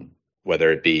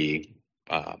whether it be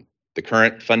the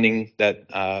current funding that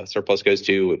surplus goes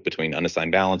to between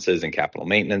unassigned balances and capital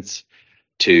maintenance,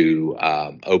 to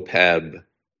OPEB,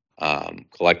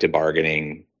 collective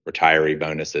bargaining, retiree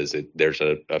bonuses. There's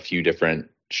a few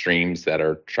different streams that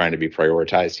are trying to be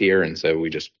prioritized here. And so we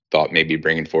just thought maybe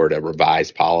bringing forward a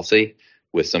revised policy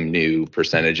with some new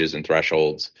percentages and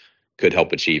thresholds could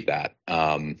help achieve that.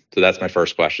 So that's my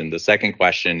first question. The second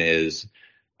question is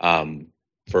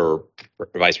for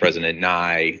Vice President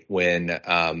Nye, when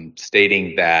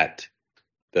stating that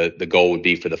the goal would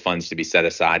be for the funds to be set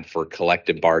aside for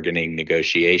collective bargaining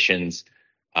negotiations.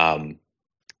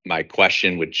 My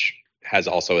question, which has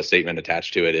also a statement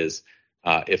attached to it, is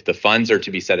if the funds are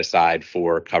to be set aside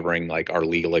for covering like our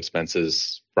legal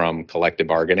expenses from collective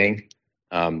bargaining,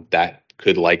 that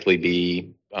could likely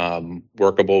be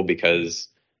workable because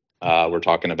we're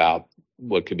talking about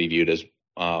what could be viewed as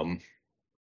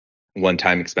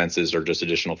one-time expenses or just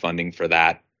additional funding for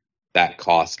that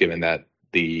cost, given that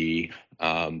the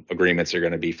agreements are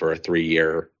going to be for a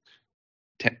 3-year,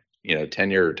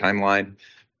 10-year timeline.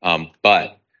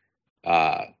 But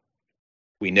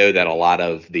we know that a lot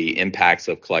of the impacts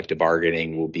of collective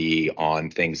bargaining will be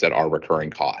on things that are recurring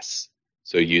costs.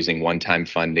 So using one-time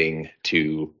funding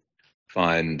to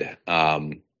fund,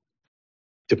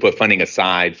 to put funding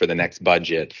aside for the next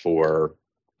budget for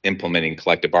implementing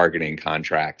collective bargaining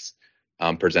contracts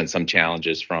presents some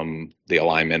challenges from the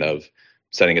alignment of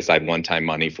setting aside one-time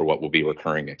money for what will be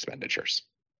recurring expenditures.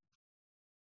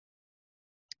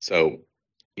 So,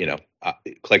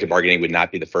 collective bargaining would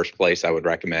not be the first place I would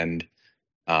recommend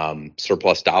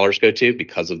surplus dollars go to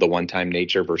because of the one-time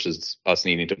nature versus us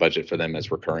needing to budget for them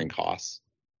as recurring costs.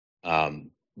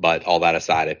 But all that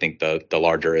aside, I think the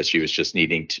larger issue is just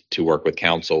needing to work with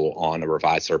council on a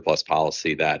revised surplus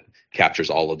policy that captures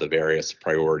all of the various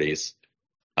priorities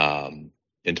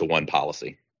into one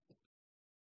policy.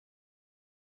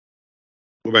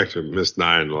 Go back to Ms.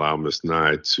 Nye and allow Ms.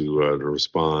 Nye to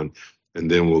respond,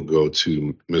 and then we'll go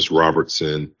to Ms.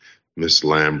 Robertson, Ms.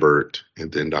 Lambert,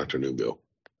 and then Dr. Newbill.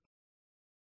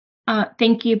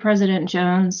 Thank you, President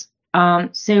Jones.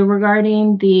 So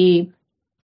regarding the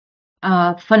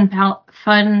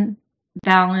fund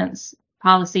balance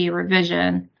policy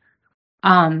revision,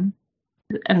 I'm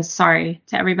sorry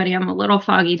to everybody, I'm a little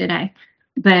foggy today,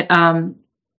 but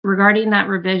regarding that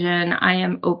revision, I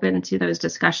am open to those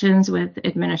discussions with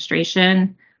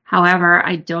administration. However,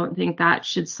 I don't think that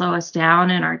should slow us down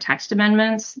in our text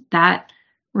amendments. That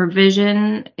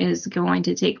revision is going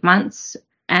to take months.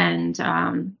 And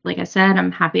like I said,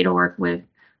 I'm happy to work with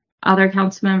other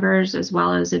council members as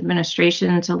well as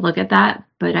administration to look at that.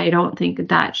 But I don't think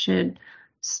that should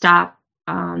stop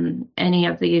any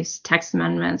of these text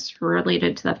amendments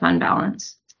related to the fund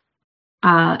balance.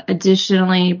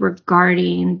 Additionally,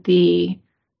 regarding the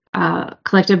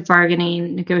collective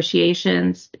bargaining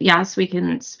negotiations, yes, we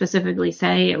can specifically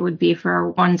say it would be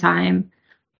for one-time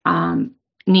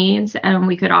needs, and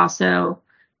we could also,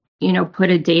 put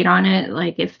a date on it.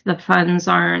 Like if the funds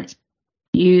aren't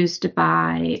used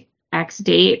by X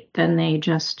date, then they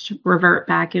just revert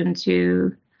back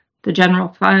into the general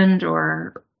fund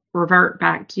or revert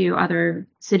back to other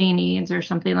city needs or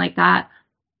something like that.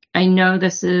 I know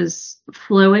this is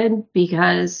fluid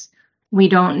because we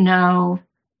don't know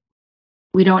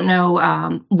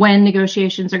when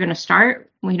negotiations are going to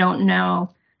start. We don't know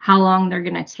how long they're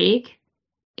going to take.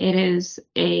 It is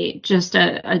just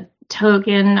a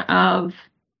token of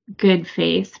good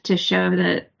faith to show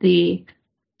that the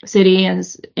city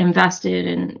is invested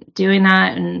in doing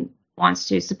that and wants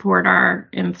to support our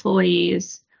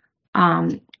employees.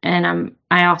 And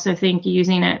I also think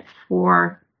using it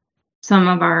for some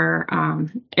of our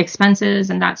expenses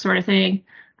and that sort of thing,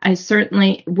 I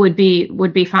certainly would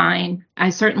be fine.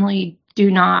 I certainly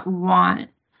do not want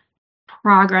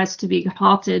progress to be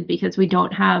halted because we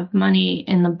don't have money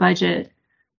in the budget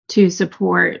to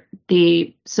support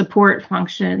the support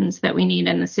functions that we need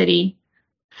in the city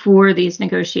for these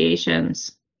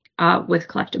negotiations with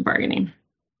collective bargaining.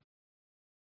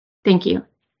 Thank you.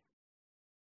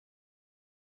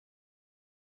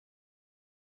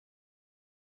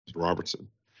 Robertson.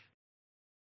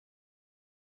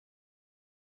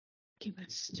 Thank you,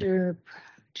 Mr.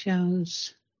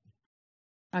 Jones.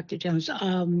 Dr. Jones,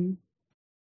 I'm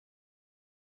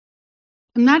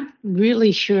not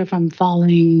really sure if I'm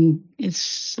following.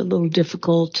 It's a little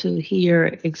difficult to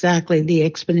hear exactly the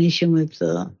explanation with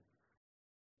the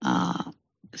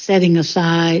setting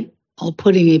aside or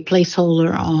putting a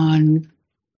placeholder on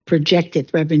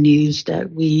projected revenues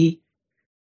that we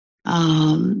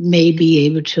may be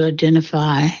able to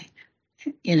identify,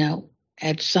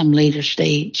 at some later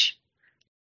stage.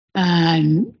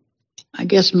 And I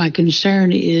guess my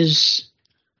concern is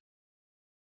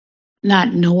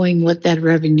not knowing what that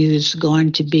revenue is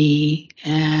going to be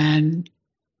and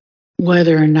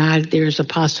whether or not there's a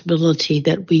possibility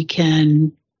that we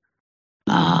can,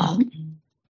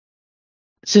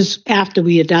 since after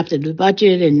we adopted the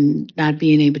budget and not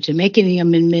being able to make any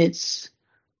amendments,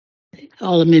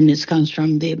 all amendments comes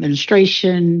from the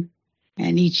administration,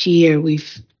 and each year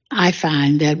I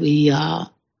find that we are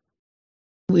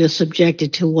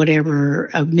subjected to whatever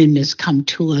amendments come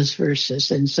to us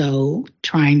and so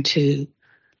trying to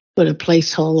put a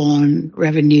placeholder on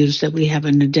revenues that we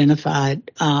haven't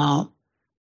identified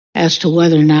as to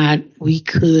whether or not we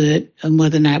could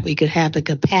have the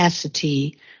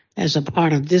capacity as a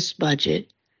part of this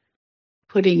budget,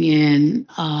 putting in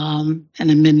an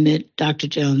amendment, Dr.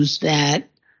 Jones, that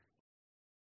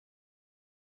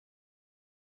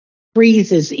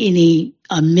freezes any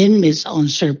amendments on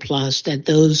surplus, that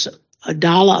those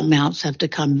dollar amounts have to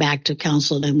come back to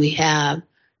council, and we have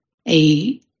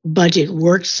a budget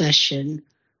work session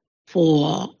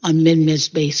for amendments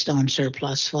based on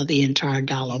surplus for the entire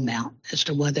dollar amount as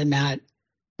to whether or not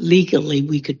legally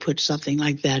we could put something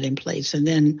like that in place. And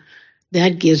then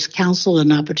that gives council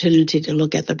an opportunity to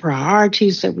look at the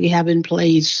priorities that we have in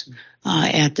place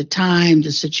at the time,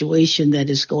 the situation that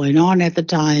is going on at the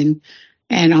time,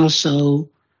 and also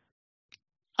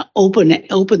open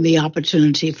the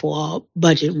opportunity for a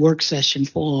budget work session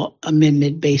for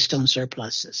amendment based on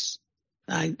surpluses.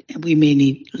 We may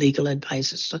need legal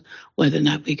advice as to whether or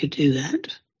not we could do that.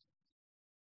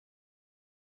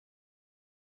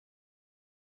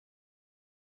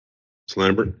 Ms.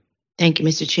 Lambert? Thank you,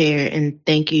 Mr. Chair, and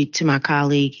thank you to my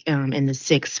colleague in the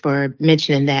sixth for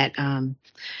mentioning that.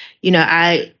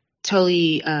 I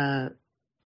totally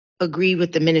agree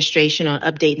with the administration on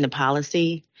updating the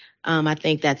policy. I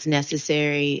think that's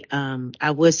necessary.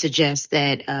 I would suggest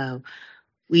that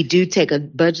we do take a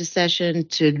budget session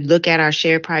to look at our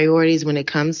shared priorities when it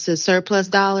comes to surplus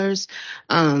dollars.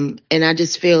 And I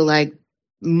just feel like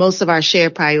most of our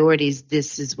shared priorities,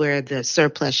 this is where the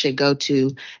surplus should go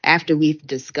to after we've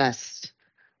discussed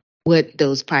what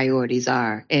those priorities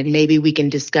are. And maybe we can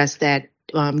discuss that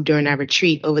during our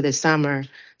retreat over the summer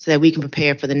so that we can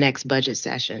prepare for the next budget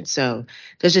session. So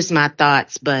that's just my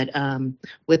thoughts. But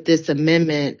with this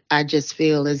amendment, I just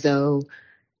feel as though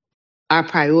our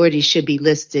priorities should be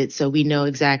listed so we know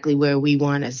exactly where we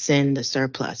want to send the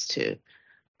surplus to.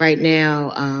 Right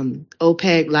now,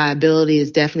 OPEC liability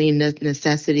is definitely a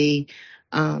necessity,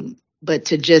 but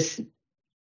to just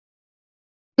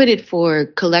put it for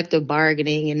collective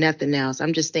bargaining and nothing else,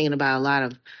 I'm just thinking about a lot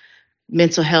of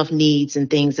mental health needs and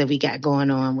things that we got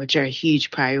going on, which are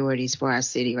huge priorities for our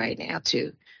city right now,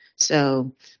 too.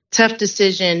 So tough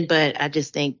decision, but I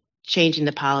just think changing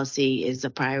the policy is a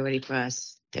priority for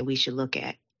us that we should look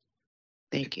at.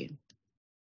 Thank you.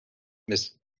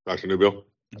 Dr. Newbill?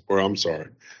 Or I'm sorry.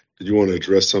 Did you want to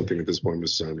address something at this point,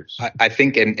 Ms. Sanders? I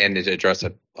think, and to address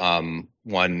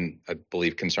one, I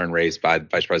believe, concern raised by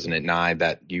Vice President Nye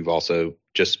that you've also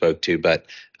just spoke to, but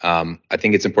I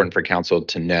think it's important for council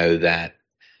to know that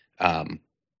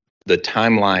the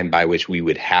timeline by which we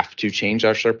would have to change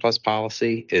our surplus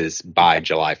policy is by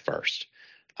July 1st.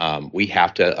 We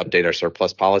have to update our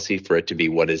surplus policy for it to be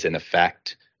what is in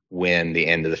effect when the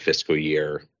end of the fiscal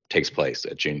year takes place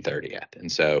at June 30th.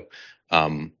 And so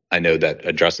I know that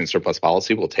addressing surplus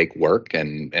policy will take work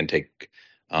and take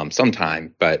some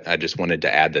time, but I just wanted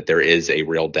to add that there is a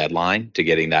real deadline to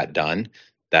getting that done,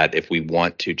 that if we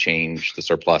want to change the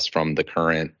surplus from the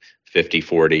current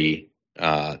 50-40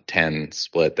 10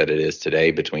 split that it is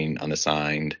today between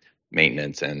unassigned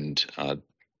maintenance and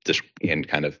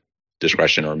kind of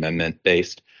discretion or amendment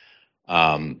based,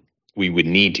 we would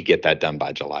need to get that done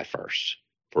by July 1st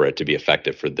for it to be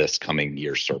effective for this coming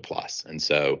year's surplus. And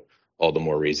so all the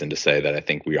more reason to say that I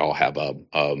think we all have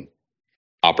a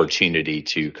opportunity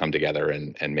to come together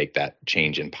and make that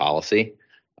change in policy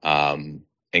and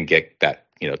get that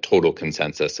total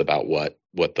consensus about what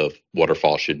the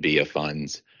waterfall should be of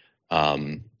funds.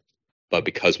 But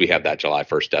because we have that July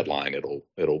 1st deadline,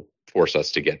 it'll force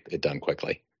us to get it done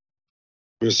quickly.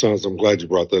 Ms. Sons, I'm glad you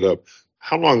brought that up.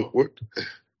 How long?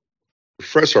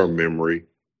 Refresh our memory.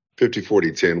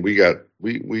 50-40-10.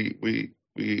 We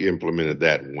implemented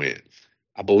that when?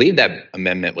 I believe that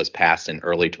amendment was passed in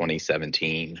early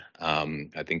 2017.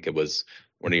 I think it was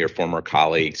one of your former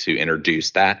colleagues who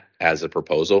introduced that as a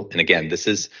proposal. And again, this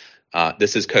is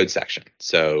code section.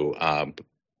 So I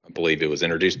believe it was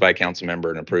introduced by a council member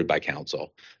and approved by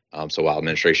council. So while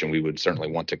administration, we would certainly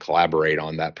want to collaborate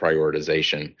on that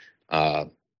prioritization.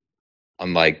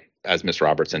 Unlike, as Ms.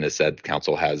 Robertson has said,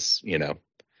 council has,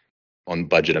 on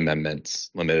budget amendments,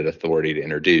 limited authority to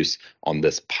introduce. On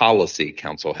this policy,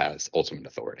 council has ultimate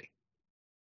authority.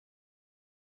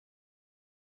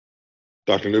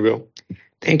 Dr. Newbill?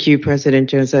 Thank you, President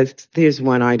Jones. There's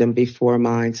one item before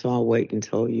mine, so I'll wait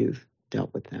until you've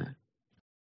dealt with that.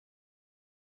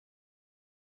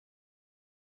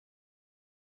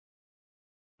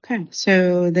 Okay,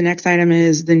 so the next item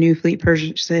is the new fleet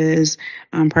purchases,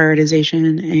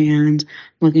 prioritization, and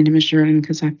looking to Mr. Jordan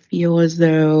because I feel as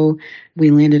though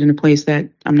we landed in a place that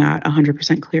I'm not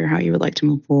 100% clear how you would like to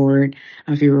move forward.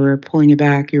 If you were pulling it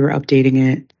back, you were updating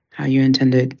it, how you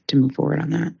intended to move forward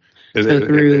on that. And, So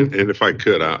through and if I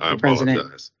could, I the president.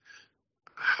 apologize.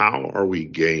 How are we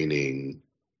gaining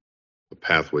a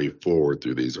pathway forward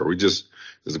through these? Are we just,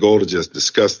 is the goal to just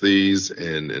discuss these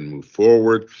and move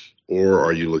forward? Or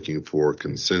are you looking for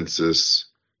consensus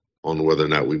on whether or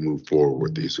not we move forward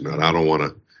with these or not? I don't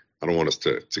want us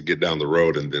to get down the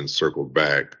road and then circle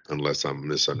back unless I'm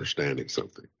misunderstanding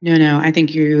something. No, I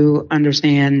think you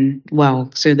understand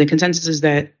well. So the consensus is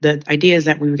that the idea is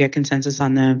that we would get consensus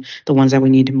on the ones that we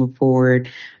need to move forward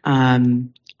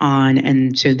on.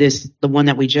 And so the one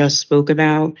that we just spoke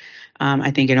about,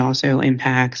 I think it also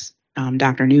impacts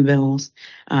Dr. Newbill's.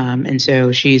 And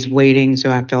so she's waiting. So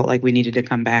I felt like we needed to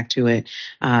come back to it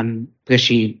because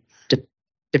she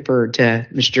deferred to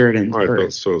Ms. Jordan. All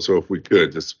right, so if we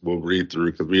could, we'll read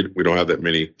through because we don't have that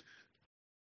many.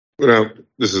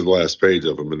 This is the last page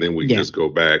of them, and then we can just go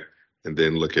back and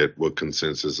then look at what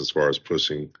consensus as far as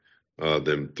pushing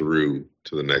them through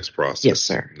to the next process. Yes,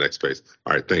 sir. Next phase.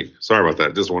 All right, thank you. Sorry about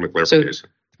that. Just want a clarification. So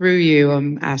through you,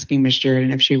 I'm asking Ms.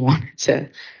 Jordan if she wanted to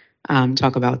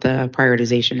talk about the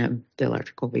prioritization of the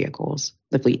electrical vehicles,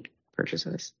 the fleet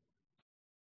purchases.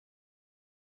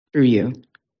 Through you,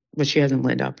 but she hasn't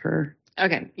lit up her.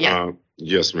 Okay. Yeah.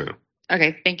 Yes, ma'am.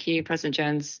 Okay. Thank you, President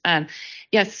Jones.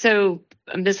 Yes. So,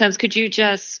 Ms. Holmes, could you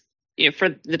just, for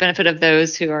the benefit of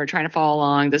those who are trying to follow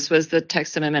along, this was the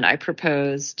text amendment I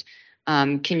proposed.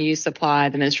 Can you supply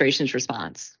the administration's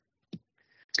response?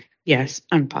 Yes,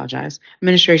 I apologize.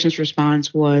 Administration's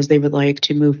response was they would like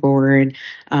to move forward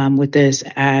with this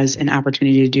as an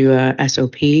opportunity to do a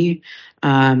SOP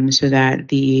so that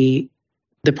the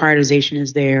prioritization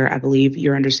is there. I believe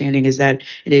your understanding is that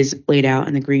it is laid out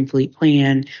in the Green Fleet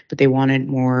Plan, but they wanted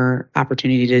more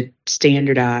opportunity to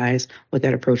standardize what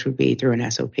that approach would be through an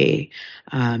SOP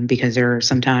because there are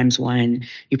some times when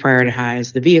you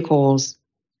prioritize the vehicles.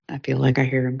 I feel like I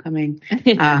hear them coming.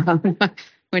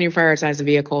 When you prioritize the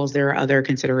vehicles, there are other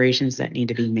considerations that need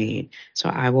to be made. So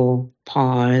I will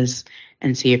pause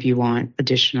and see if you want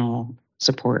additional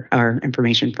support or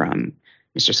information from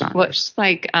Mr. Saunders. Well, it's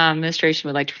like administration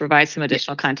would like to provide some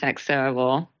additional context, so I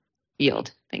will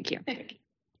yield. Thank you.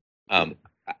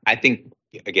 I think,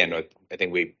 again, I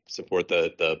think we support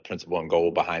the principle and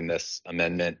goal behind this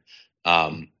amendment.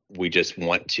 We just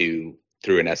want to,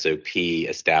 through an SOP,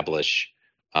 establish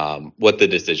what the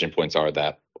decision points are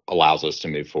that allows us to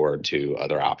move forward to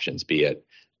other options, be it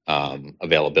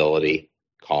availability,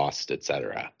 cost, et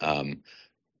cetera.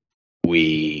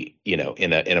 We,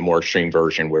 in a more extreme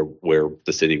version where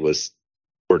the city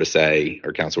were to say,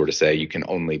 or council were to say, you can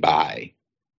only buy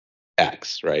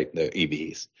X, right, the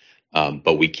EVs,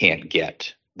 but we can't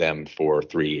get them for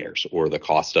 3 years, or the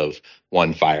cost of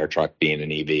one fire truck being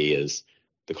an EV is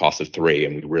the cost of 3,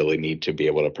 and we really need to be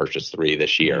able to purchase 3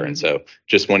 this year. Mm-hmm. And so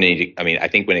just wanting to, I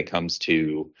think when it comes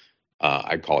to,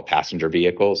 I'd call it passenger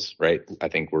vehicles, right? I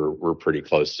think we're pretty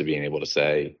close to being able to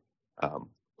say,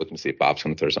 let me see if Bob's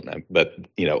going to throw something, but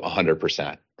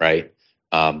 100%, right?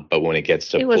 But when it gets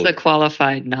to, it was a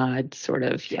qualified nod, sort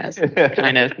of, yes,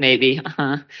 kind of, maybe.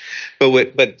 Uh-huh.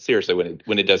 But seriously,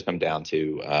 when it does come down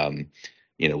to,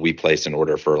 we placed an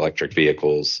order for electric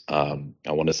vehicles, I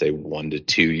want to say 1 to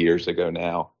 2 years ago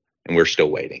now, and we're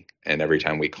still waiting. And every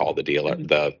time we call the dealer,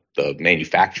 the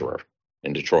manufacturer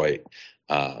in Detroit,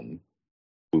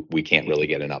 we can't really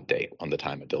get an update on the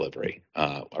time of delivery.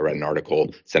 I read an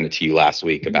article, sent it to you last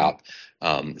week about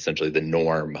essentially the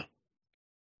norm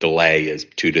delay is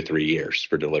 2 to 3 years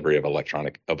for delivery of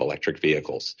electric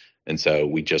vehicles. And so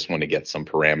we just want to get some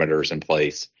parameters in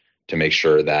place to make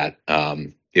sure that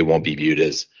it won't be viewed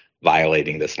as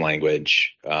violating this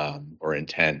language or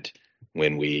intent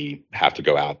when we have to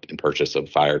go out and purchase a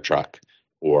fire truck,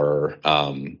 or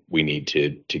we need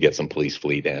to get some police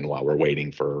fleet in while we're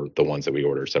waiting for the ones that we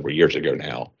ordered several years ago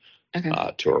now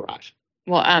to arrive.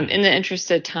 Well, in the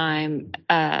interest of time,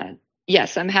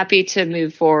 yes, I'm happy to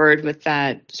move forward with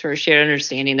that sort of shared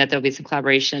understanding that there'll be some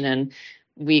collaboration, and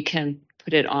we can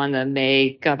put it on the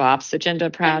May GovOps agenda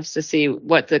perhaps to see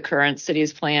what the current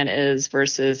city's plan is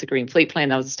versus the Green Fleet Plan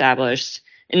that was established.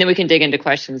 And then we can dig into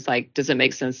questions like, does it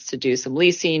make sense to do some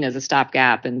leasing as a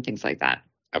stopgap and things like that?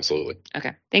 Absolutely.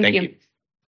 Okay. Thank you.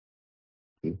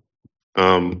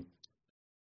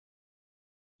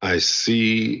 I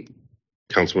see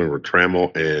Councilmember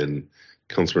Trammell and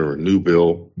Councilmember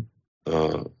Newbill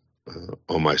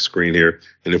on my screen here.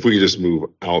 And if we could just move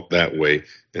out that way.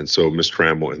 And so Ms.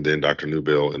 Trammell and then Dr.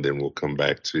 Newbill, and then we'll come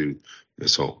back to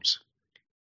Ms. Holmes.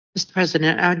 Mr.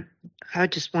 President, I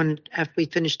just wanted, after we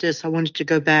finish this, I wanted to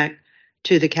go back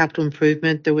to the capital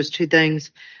improvement. There was two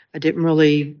things. I didn't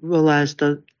really realize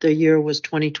the year was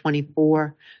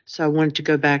 2024. So I wanted to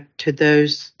go back to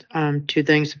those two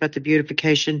things about the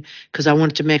beautification, because I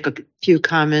wanted to make a few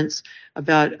comments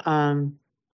about our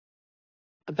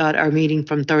meeting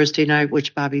from Thursday night,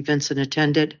 which Bobby Vincent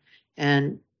attended.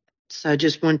 And so I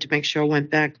just wanted to make sure I went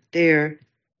back there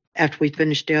after we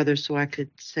finished the other so I could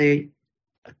say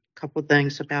a couple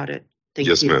things about it. Thank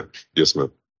Yes, you. ma'am. Yes,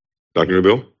 ma'am. Dr.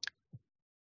 Newbill?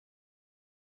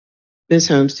 Ms.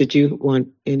 Holmes, did you want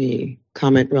any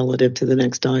comment relative to the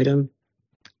next item?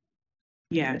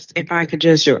 Yes, if I could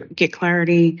just get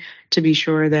clarity to be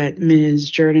sure that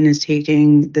Ms. Jordan is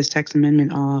taking this text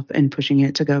amendment off and pushing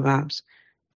it to GovOps.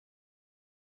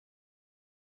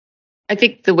 I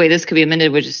think the way this could be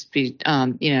amended would just be,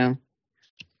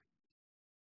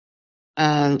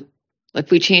 if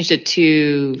we changed it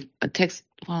to a text,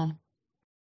 well,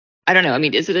 I don't know. I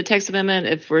mean, is it a text amendment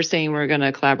if we're saying we're going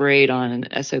to collaborate on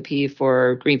an SOP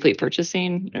for Green Fleet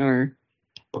purchasing, or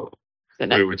is that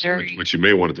necessary? Which you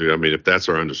may want to do. I mean, if that's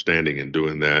our understanding in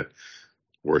doing that,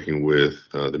 working with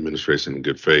the administration in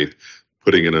good faith,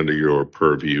 putting it under your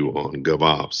purview on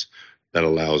GovOps, that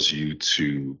allows you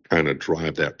to kind of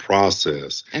drive that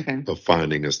process of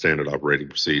finding a standard operating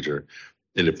procedure.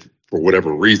 And if for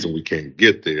whatever reason we can't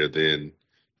get there, then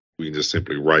we can just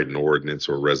simply write an ordinance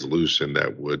or resolution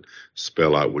that would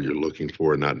spell out what you're looking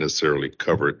for and not necessarily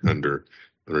cover it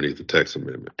underneath the text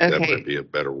amendment. Okay. That might be a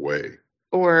better way.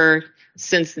 Or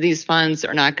since these funds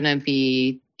are not going to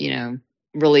be,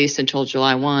 released until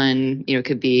July 1, it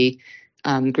could be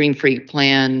Green Fleet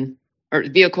plan or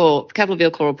capital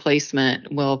vehicle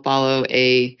replacement will follow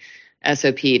a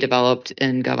SOP developed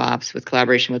in GovOps with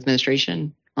collaboration with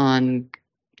administration on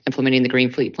implementing the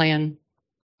Green Fleet plan.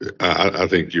 I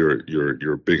think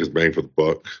your biggest bang for the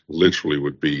buck literally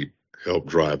would be help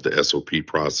drive the SOP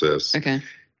process. Okay.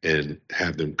 And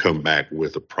have them come back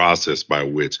with a process by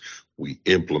which we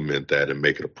implement that and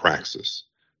make it a praxis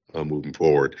moving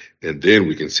forward. And then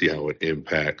we can see how it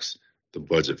impacts the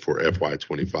budget for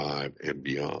FY25 and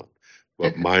beyond.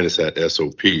 But minus that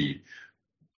SOP,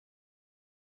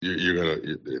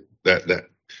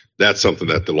 that's something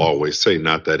that they'll always say,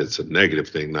 not that it's a negative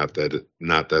thing, not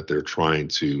that they're trying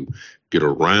to get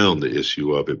around the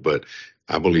issue of it. But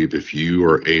I believe if you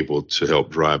are able to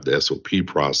help drive the SOP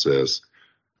process,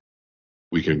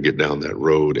 we can get down that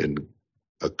road and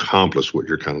accomplish what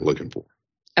you're kind of looking for.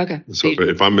 Okay. So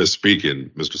if I'm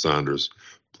misspeaking, Mr. Saunders,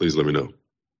 please let me know.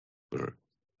 All right.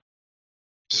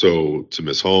 So to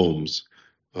Ms. Holmes,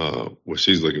 what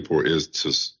she's looking for is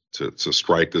to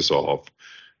strike this off,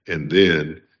 and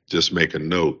then just make a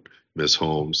note, Ms.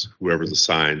 Holmes, whoever's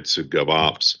assigned to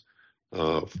GovOps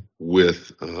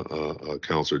with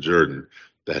Counselor Jordan,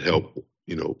 that help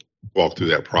walk through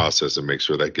that process and make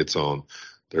sure that gets on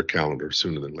their calendar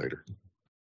sooner than later.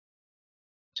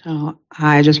 So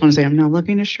I just want to say I'm not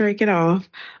looking to strike it off,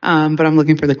 but I'm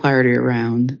looking for the clarity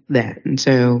around that. And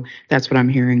so that's what I'm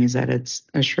hearing, is that it's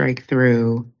a strike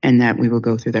through and that we will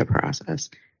go through that process.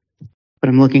 But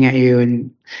I'm looking at you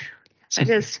and I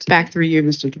just back through you,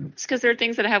 Mr. Jones. It's because there are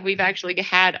things that we've actually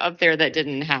had up there that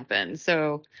didn't happen.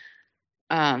 So,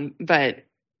 but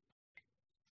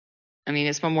I mean,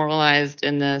 it's memorialized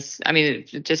in this. I mean,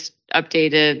 it just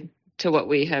updated to what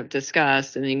we have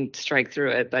discussed and then strike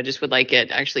through it. But I just would like it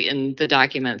actually in the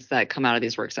documents that come out of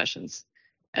these work sessions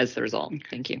as the result.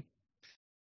 Thank you.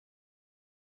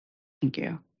 Thank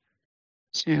you.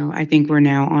 So I think we're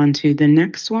now on to the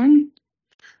next one.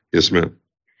 Yes, ma'am.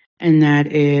 And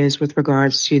that is with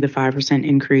regards to the 5%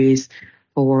 increase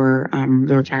for the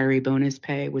retiree bonus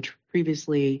pay, which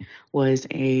previously was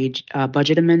a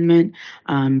budget amendment,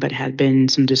 but had been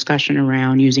some discussion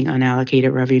around using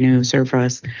unallocated revenue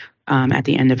surplus at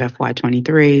the end of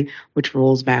FY23, which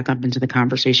rolls back up into the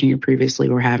conversation you previously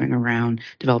were having around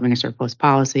developing a surplus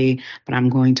policy. But I'm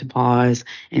going to pause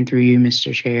and through you,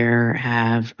 Mr. Chair,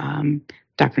 have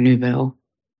Dr. Newbill.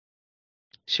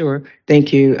 Sure.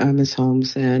 Thank you, Ms.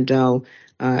 Holmes. And I'll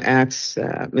ask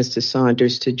Mr.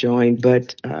 Saunders to join.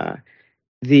 But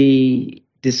the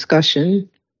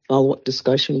follow-up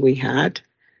discussion we had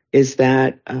is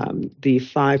that the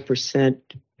 5%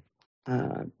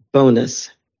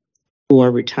 bonus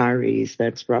for retirees,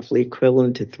 that's roughly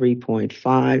equivalent to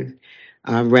 3.5,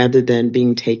 rather than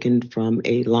being taken from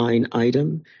a line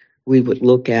item, we would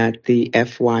look at the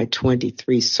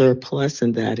FY23 surplus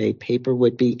and that a paper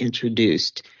would be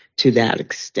introduced to that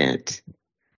extent.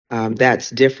 That's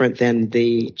different than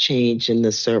the change in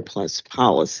the surplus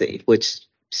policy, which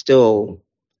still,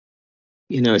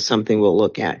 is something we'll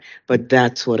look at. But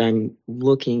that's what I'm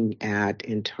looking at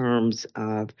in terms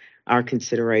of our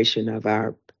consideration of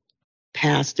our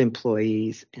past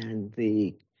employees and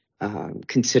the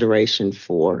consideration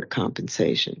for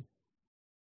compensation.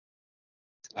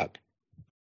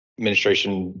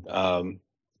 Administration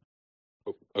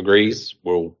agrees.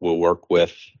 We'll work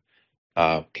with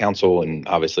council, and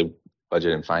obviously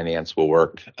budget and finance will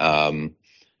work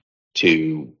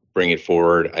to bring it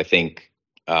forward. I think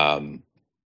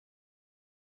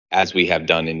as we have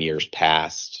done in years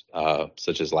past,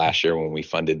 such as last year when we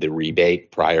funded the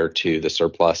rebate prior to the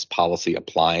surplus policy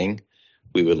applying,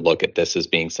 we would look at this as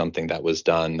being something that was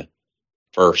done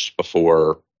first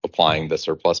before applying the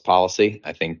surplus policy.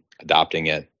 I think adopting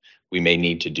it, we may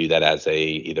need to do that as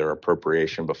either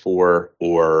appropriation before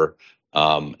or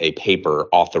a paper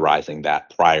authorizing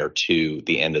that prior to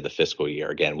the end of the fiscal year.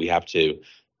 Again, we have to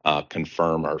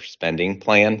confirm our spending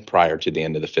plan prior to the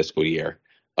end of the fiscal year.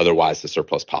 Otherwise, the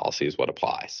surplus policy is what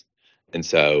applies. And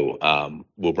so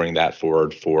we'll bring that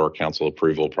forward for council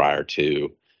approval prior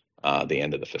to the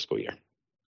end of the fiscal year.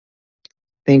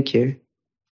 Thank you.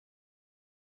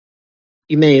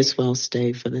 You may as well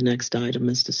stay for the next item,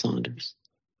 Mr. Saunders.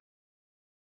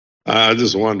 I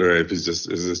just wonder if is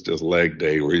this just leg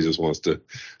day where he just wants to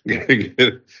get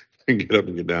up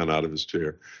and get down out of his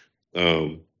chair.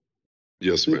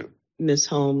 Yes, ma'am. Ms.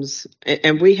 Holmes,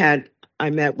 and I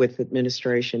met with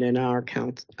administration and our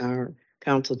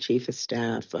council chief of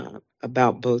staff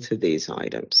about both of these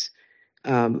items.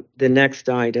 The next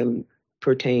item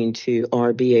pertain to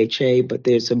RBHA, but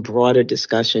there's a broader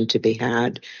discussion to be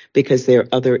had because there are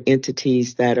other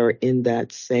entities that are in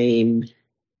that same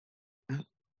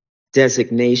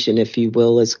designation, if you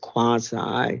will, as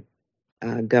quasi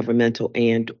governmental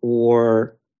and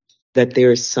or that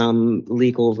there's some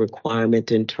legal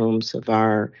requirement in terms of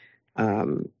our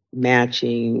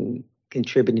matching,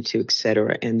 contributing to, et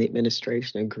cetera, and the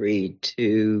administration agreed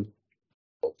to.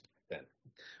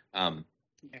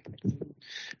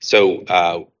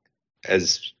 So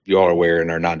as you all are aware, in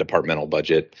our non-departmental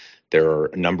budget, there are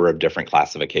a number of different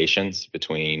classifications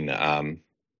between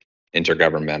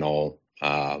intergovernmental,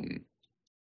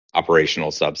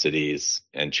 operational subsidies,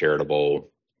 and charitable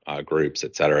groups,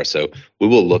 et cetera. So we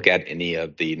will look at any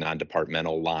of the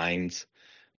non-departmental lines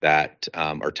that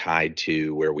are tied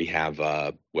to where we have,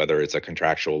 whether it's a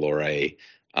contractual or a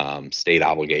state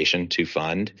obligation to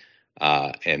fund,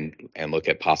 and look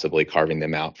at possibly carving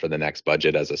them out for the next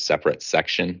budget as a separate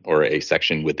section or a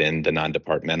section within the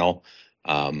non-departmental.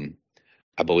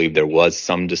 I believe there was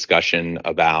some discussion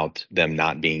about them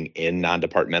not being in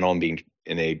non-departmental and being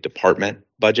in a department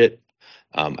budget.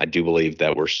 I do believe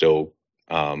that we're still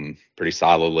pretty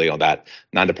solidly on that.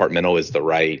 Non-departmental is the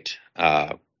right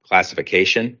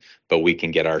classification, but we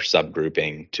can get our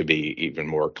subgrouping to be even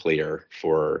more clear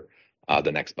for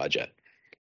the next budget.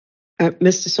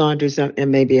 Mr. Saunders,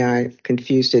 and maybe I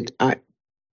confused it. I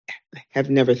have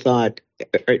never thought,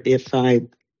 if I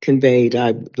conveyed,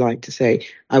 I'd like to say,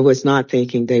 I was not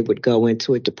thinking they would go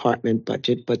into a department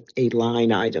budget, but a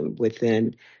line item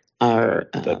within our.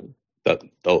 The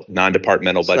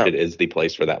non-departmental budget is the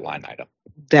place for that line item.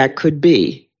 That could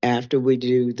be after we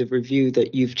do the review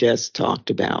that you've just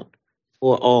talked about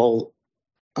for all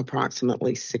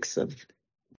approximately 6 of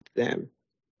them.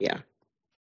 Yeah.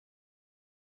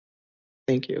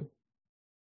 Thank you.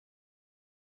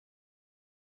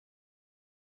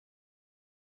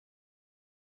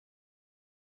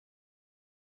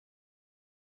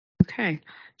 Okay,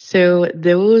 so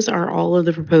those are all of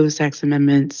the proposed tax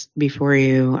amendments before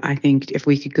you. I think if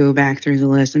we could go back through the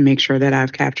list and make sure that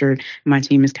I've captured, my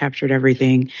team has captured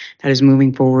everything that is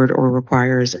moving forward or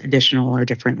requires additional or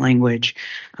different language.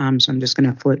 So I'm just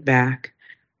going to flip back.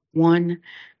 One.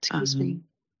 Excuse me.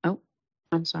 Oh,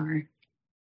 I'm sorry.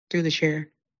 Through the chair.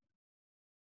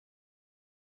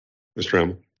 Mr.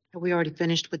 Trammell. Have we already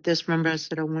finished with this? Remember I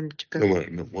said I wanted to go.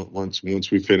 No, once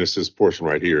we finish this portion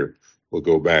right here, we'll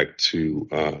go back to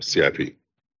CIP.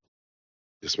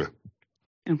 Yes, ma'am.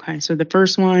 Okay, so the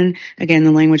first one, again,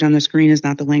 the language on the screen is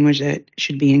not the language that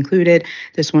should be included.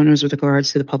 This one was with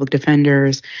regards to the public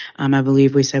defenders. I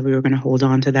believe we said we were going to hold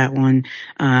on to that one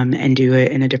and do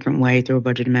it in a different way through a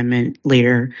budget amendment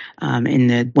later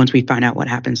once we find out what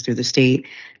happens through the state.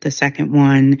 The second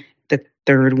one, the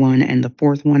third one, and the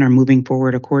fourth one are moving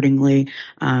forward accordingly.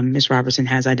 Ms. Robertson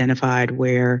has identified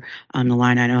where the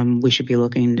line item we should be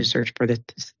looking to search for the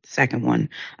second one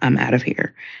out of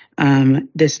here.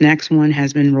 This next one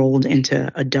has been rolled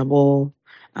into a double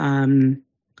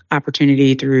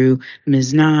opportunity through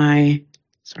Ms. Nye,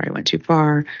 sorry, I went too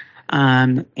far.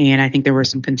 And I think there was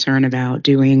some concern about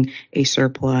doing a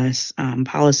surplus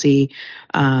policy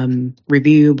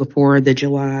review before the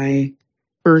July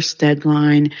 1st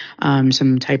deadline,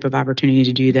 some type of opportunity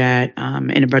to do that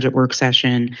in a budget work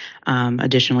session,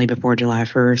 additionally before July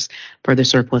 1st for the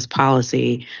surplus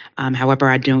policy. However,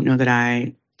 I don't know that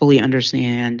I fully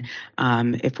understand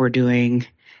if we're doing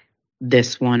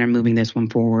this one or moving this one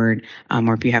forward,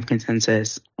 or if you have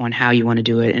consensus on how you want to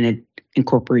do it and it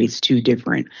incorporates two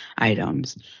different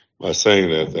items. By saying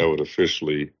that, that would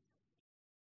officially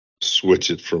switch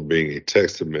it from being a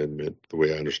text amendment, the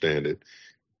way I understand it,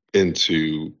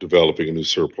 into developing a new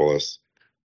surplus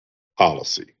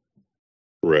policy.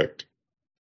 Correct?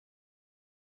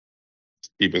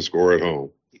 Keeping score at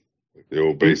home, like the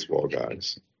old baseball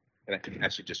guys. And I can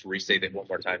actually just restate it one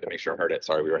more time to make sure I heard it.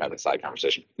 Sorry, we were having a side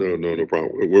conversation. No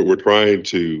problem. We're trying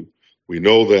to, we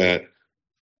know that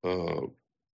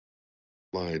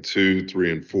line 2,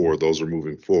 3, and 4, those are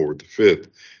moving forward. The fifth,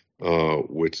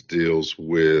 which deals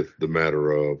with the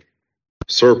matter of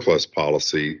surplus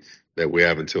policy that we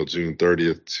have until June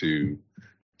 30th to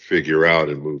figure out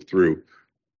and move through.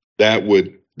 That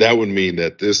would mean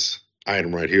that this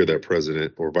item right here that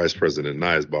President or Vice President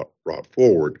Nye has brought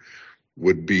forward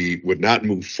would not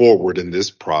move forward in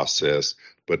this process,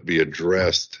 but be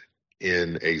addressed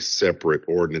in a separate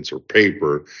ordinance or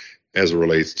paper as it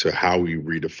relates to how we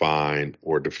redefine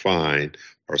or define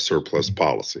our surplus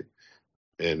policy.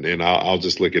 And I'll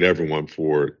just look at everyone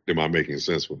for, am I making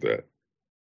sense with that?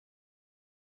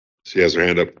 She has her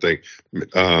hand up. Thank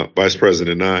Vice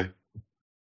President Nye.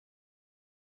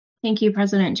 Thank you,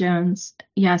 President Jones.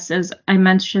 Yes, as I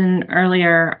mentioned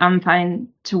earlier, I'm fine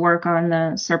to work on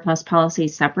the surplus policy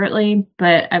separately,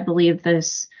 but I believe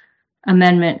this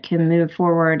amendment can move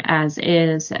forward as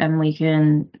is, and we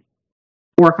can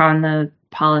work on the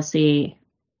policy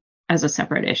as a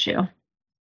separate issue.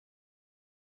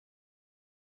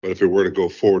 But if it were to go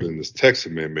forward in this text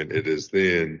amendment, it is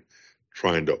then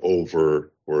trying to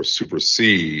over or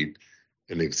supersede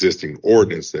an existing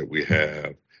ordinance that we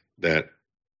have that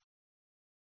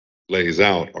lays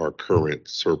out our current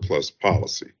surplus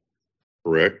policy,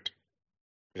 correct?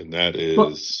 And that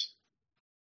is,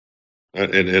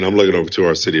 and I'm looking over to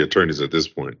our city attorneys at this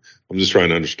point. I'm just trying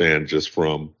to understand just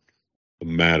from a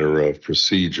matter of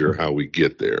procedure how we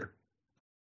get there.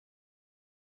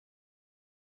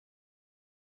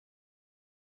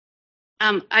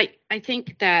 I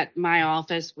think that my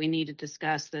office, we need to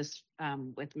discuss this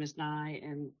with Ms. Nye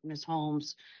and Ms.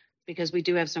 Holmes, because we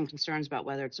do have some concerns about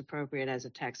whether it's appropriate as a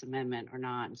text amendment or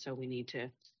not. And so we need to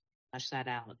flesh that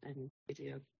out and give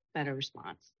you a better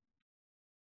response.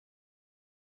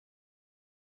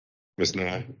 Ms.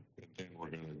 Nye, and then we're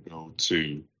going to go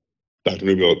to Dr.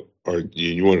 Newbill. Or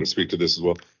you wanted to speak to this as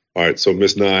well? All right, so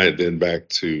Ms. Nye, then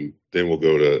then we'll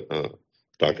go to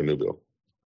Dr. Newbill.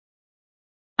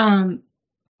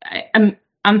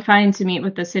 I'm fine to meet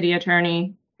with the city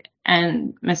attorney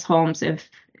and Ms. Holmes if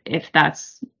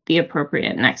that's the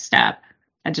appropriate next step.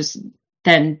 I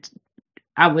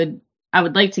would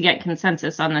like to get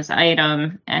consensus on this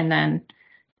item and then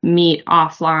meet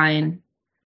offline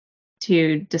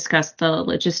to discuss the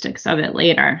logistics of it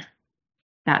later.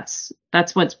 That's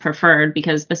what's preferred,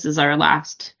 because this is our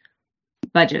last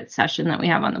budget session that we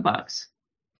have on the books.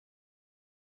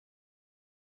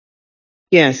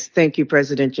 Yes, thank you,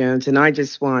 President Jones. And I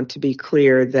just want to be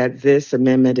clear that this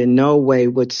amendment in no way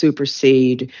would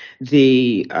supersede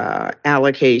the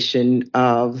allocation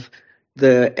of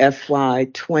the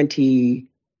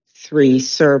FY23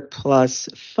 surplus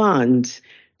funds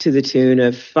to the tune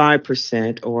of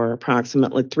 5%, or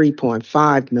approximately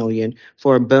 $3.5 million,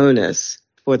 for a bonus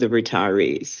for the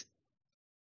retirees.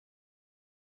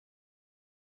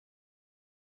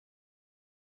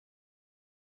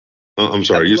 I'm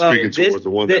sorry, are you Well, speaking towards the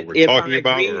one that we're if talking I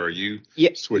about, read- or are you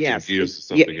Ye- switching yes, gears to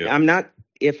something else? I'm not.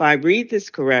 If I read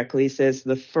this correctly, it says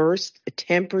the first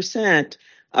 10%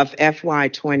 of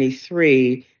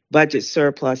FY23 budget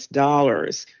surplus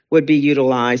dollars would be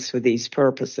utilized for these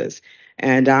purposes.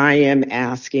 And I am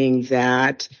asking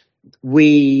that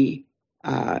we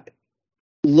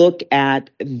look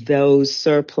at those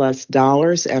surplus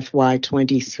dollars,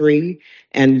 FY23,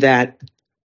 and that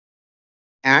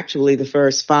actually the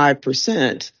first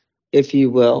 5%, if you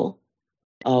will,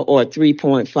 or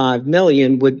 3.5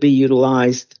 million, would be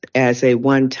utilized as a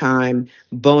one-time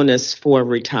bonus for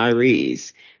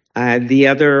retirees. The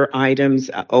other items,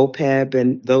 OPEB,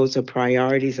 and those are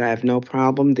priorities. I have no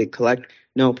problem. They collect,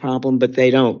 no problem, but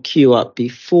they don't queue up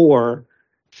before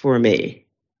for me.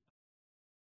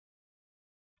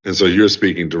 And so you're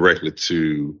speaking directly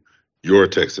to your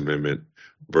text amendment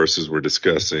versus we're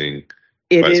discussing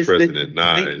It Vice is President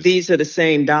Nyes. these are the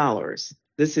same dollars.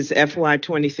 This is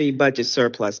FY23 budget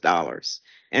surplus dollars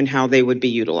and how they would be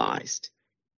utilized.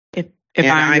 If And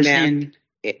I I'm understand,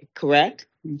 correct?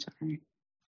 I'm sorry.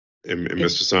 And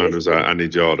Mr. Saunders, I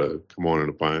need y'all to come on and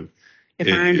opine. If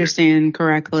And- I understand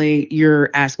correctly, you're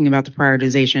asking about the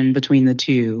prioritization between the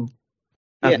two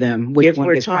of Yeah, them. Which if one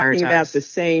we're gets talking about prioritized? the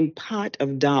same pot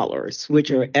of dollars,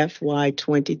 which are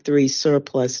FY23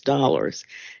 surplus dollars,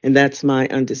 and that's my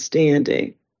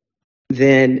understanding,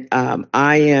 then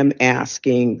I am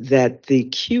asking that the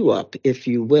queue up, if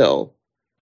you will,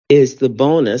 is the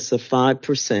bonus of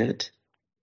 5%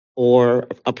 or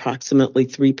approximately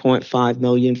 3.5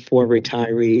 million for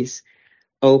retirees.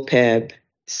 OPEB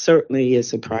certainly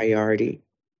is a priority.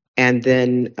 And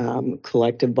then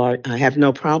collective bargaining. I have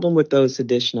no problem with those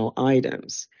additional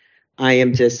items. I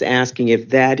am just asking if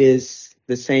that is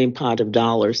the same pot of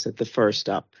dollars that the first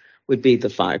up would be the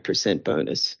 5%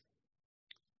 bonus.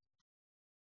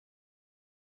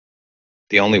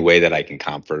 The only way that I can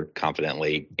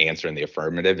confidently answer in the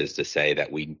affirmative is to say that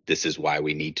this is why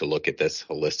we need to look at this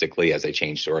holistically as a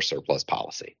change to our surplus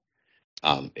policy.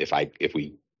 If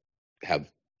we have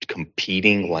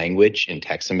competing language in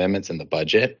text amendments in the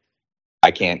budget, I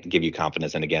can't give you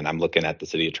confidence. And again, I'm looking at the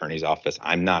city attorney's office.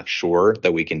 I'm not sure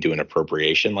that we can do an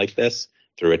appropriation like this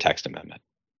through a text amendment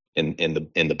in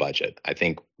the budget. I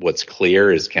think what's clear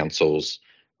is council's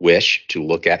wish to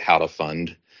look at how to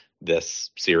fund this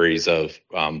series of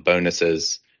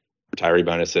bonuses, retiree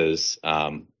bonuses,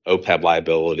 OPEB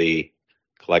liability,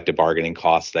 collective bargaining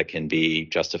costs that can be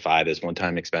justified as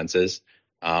one-time expenses,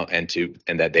 and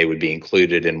that they would be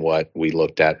included in what we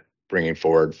looked at bringing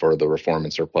forward for the reform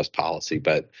and surplus policy.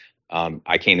 But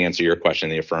I can't answer your question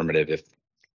in the affirmative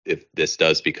if this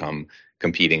does become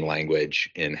competing language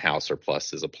in how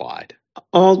surplus is applied.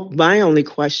 My only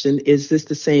question is this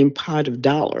the same pot of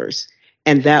dollars?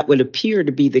 And that would appear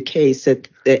to be the case at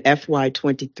the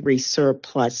FY23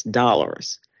 surplus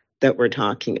dollars that we're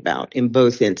talking about in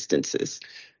both instances.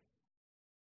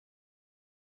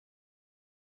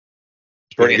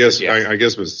 I guess, Yes. I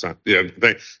guess, Mr. Saunders, yeah,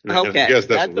 Okay, I guess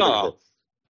that's what all.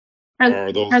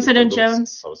 President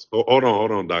Jones. Hold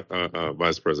on,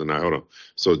 Vice President. Hold on.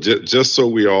 So just so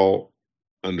we all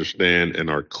understand and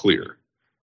are clear,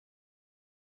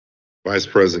 Vice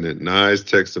President Nye's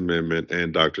text amendment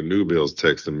and Dr. Newbill's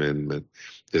text amendment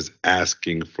is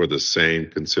asking for the same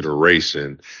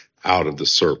consideration out of the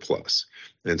surplus.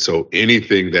 And so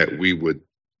anything that we would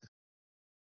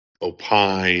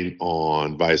opine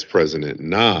on Vice President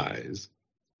Nye's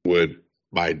would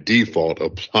by default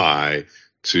apply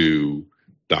to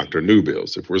Dr.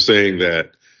 Newbill's. If we're saying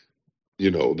that,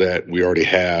 that we already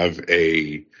have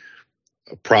a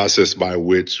process by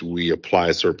which we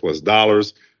apply surplus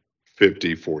dollars,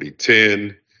 50, 40,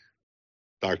 10,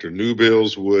 Dr.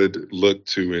 Newbill's would look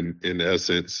to, in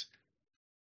essence,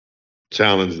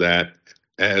 challenge that,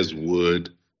 as would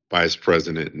Vice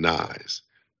President Nyes.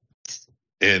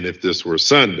 And if this were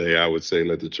Sunday, I would say,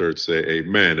 let the church say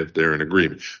amen if they're in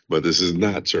agreement. But this is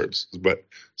not church. But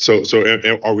so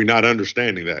are we not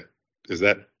understanding that? Is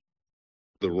that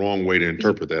the wrong way to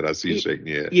interpret that? I see you shaking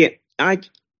your head. Yeah, I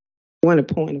want a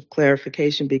point of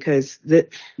clarification because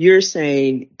you're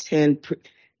saying 10.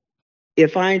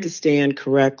 If I understand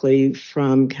correctly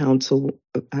from Council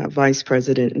Vice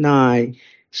President Nye,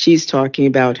 she's talking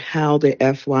about how the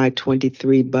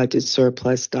FY23 budget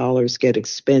surplus dollars get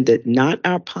expended, not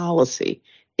our policy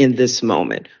in this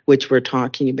moment, which we're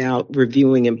talking about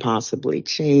reviewing and possibly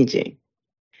changing.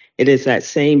 It is that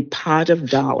same pot of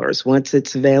dollars. Once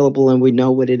it's available and we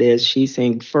know what it is, she's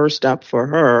saying first up for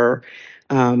her,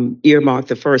 earmark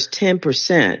the first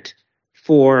 10%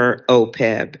 for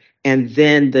OPEB and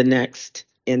then the next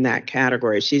in that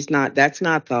category. That's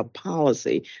not the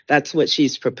policy. That's what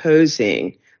she's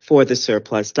proposing for the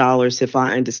surplus dollars, if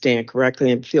I understand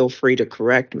correctly, and feel free to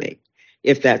correct me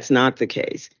if that's not the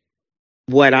case.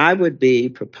 What I would be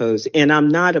proposing, and I'm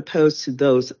not opposed to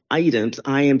those items,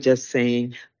 I am just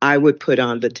saying I would put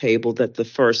on the table that the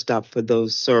first up for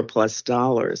those surplus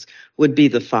dollars would be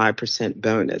the 5%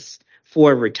 bonus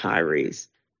for retirees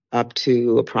up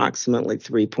to approximately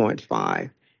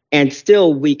 3.5. And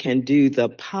still we can do the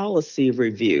policy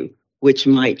review, which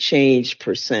might change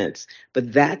percents,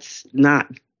 but that's not,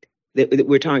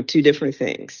 we're talking two different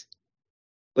things.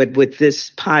 But with this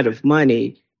pot of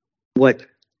money, what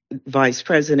Vice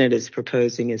President is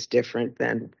proposing is different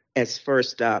than as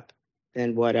first up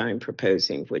than what I'm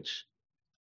proposing, which,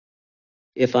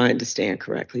 if I understand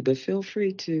correctly, but feel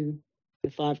free to,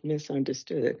 if I've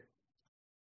misunderstood.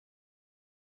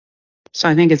 So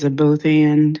I think it's a both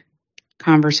and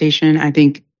conversation. I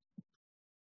think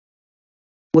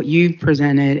what you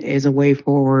presented is a way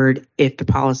forward if the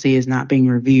policy is not being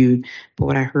reviewed. But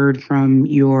what I heard from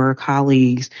your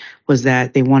colleagues was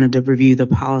that they wanted to review the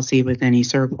policy with any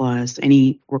surplus,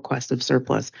 any request of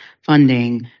surplus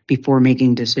funding before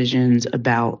making decisions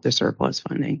about the surplus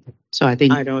funding. So I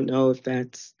think I don't know if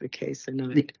that's the case or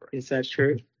not. Is that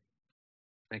true?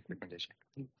 Make recommendation.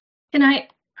 Can I,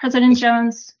 President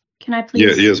Jones, can I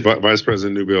Yeah, please? yes, Vice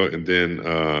President Newbill, and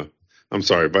then, I'm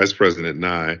sorry, Vice President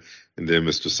Nye, and then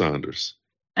Mr. Saunders.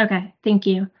 Okay, thank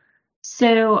you.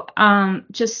 So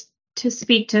just to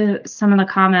speak to some of the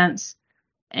comments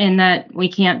and that we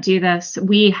can't do this,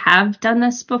 we have done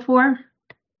this before.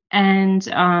 And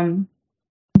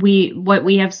what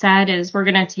we have said is we're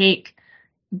going to take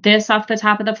this off the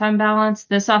top of the fund balance,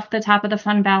 this off the top of the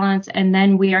fund balance, and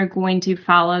then we are going to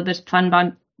follow the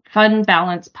fund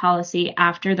balance policy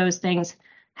after those things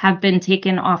have been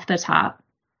taken off the top.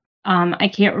 I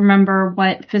can't remember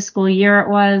what fiscal year it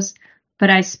was, but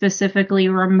I specifically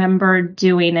remember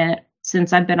doing it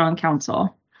since I've been on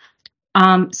council.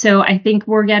 So I think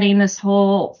we're getting this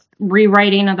whole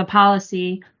rewriting of the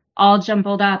policy all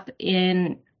jumbled up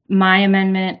in my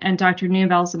amendment and Dr.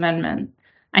 Newbell's amendment.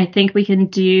 I think we can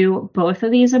do both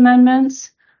of these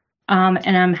amendments,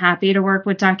 and I'm happy to work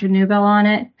with Dr. Newbell on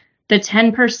it. The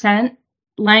 10%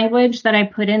 language that I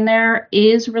put in there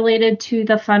is related to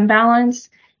the fund balance,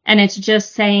 and it's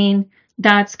just saying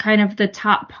that's kind of the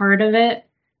top part of it.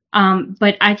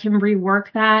 But I can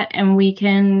rework that, and we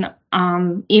can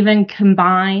even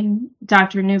combine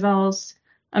Dr. Newbell's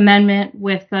amendment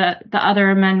with the other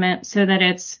amendment so that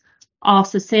it's all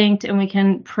succinct and we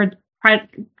can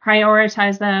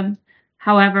prioritize them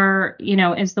however,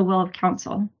 is the will of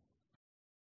council.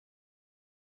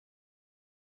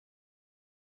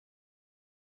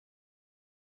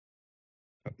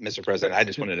 Mr. President, I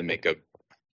just wanted to make a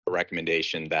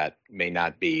recommendation that may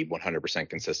not be 100%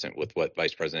 consistent with what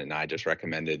Vice President and I just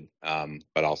recommended,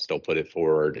 but I'll still put it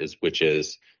forward, which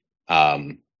is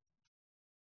I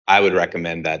would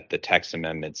recommend that the text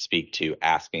amendments speak to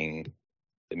asking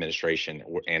administration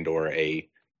or a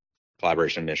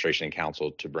collaboration administration and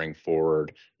council to bring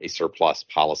forward a surplus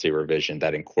policy revision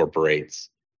that incorporates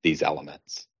these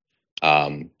elements.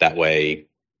 That way,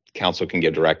 council can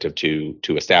give directive to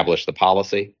establish the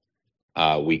policy.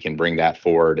 We can bring that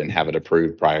forward and have it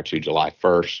approved prior to July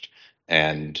 1st.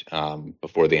 And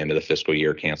before the end of the fiscal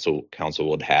year, council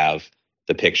would have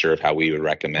the picture of how we would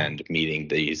recommend meeting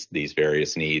these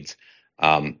various needs.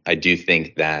 I do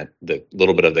think that the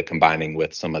little bit of the combining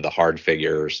with some of the hard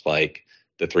figures, like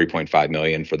the 3.5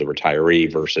 million for the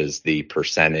retiree versus the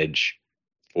percentage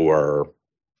for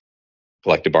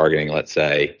collective bargaining, let's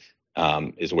say,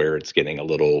 is where it's getting a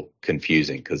little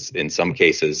confusing, because in some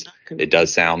cases it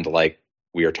does sound like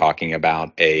we are talking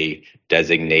about a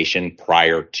designation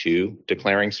prior to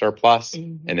declaring surplus.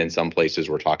 Mm-hmm. And in some places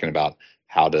we're talking about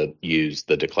how to use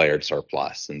the declared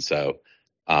surplus. And so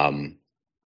I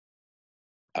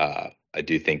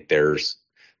do think there's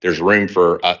room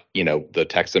for, the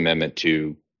text amendment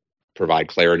to provide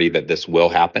clarity that this will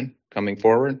happen coming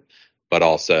forward, but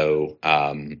also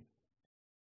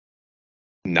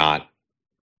not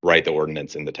write the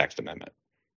ordinance in the text amendment.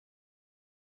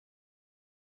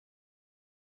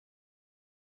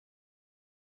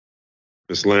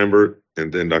 Ms. Lambert,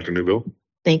 and then Dr. Newbill.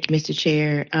 Thank you, Mr.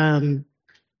 Chair.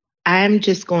 I'm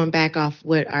just going back off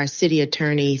what our city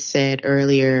attorney said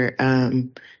earlier.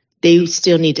 They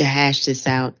still need to hash this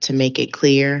out to make it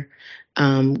clear.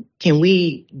 Can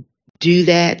we do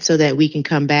that so that we can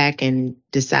come back and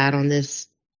decide on this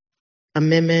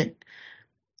amendment?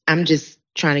 I'm just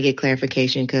trying to get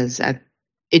clarification because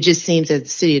it just seems that the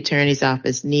city attorney's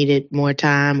office needed more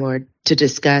time or to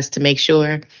discuss to make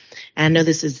sure. I know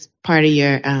this is part of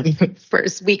your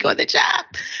first week on the job,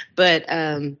 but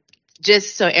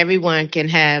just so everyone can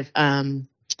have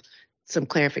some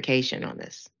clarification on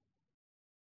this.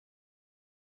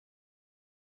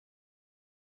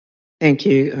 Thank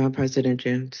you, President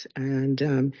Jones.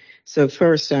 And so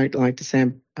first, I'd like to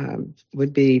say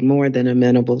would be more than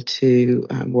amenable to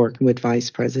working with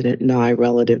Vice President Nye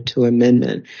relative to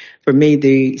amendment. For me,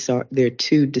 there are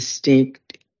two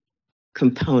distinct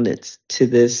components to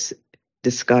this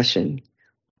discussion.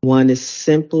 One is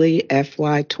simply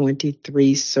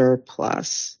FY23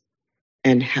 surplus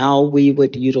and how we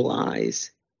would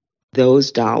utilize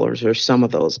those dollars or some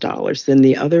of those dollars. Then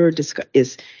the other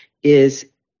is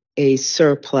a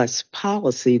surplus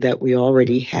policy that we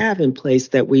already have in place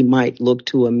that we might look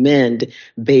to amend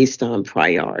based on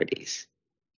priorities.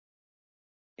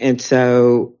 And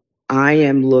so I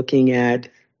am looking at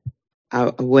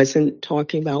I wasn't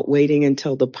talking about waiting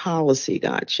until the policy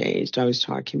got changed. I was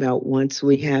talking about once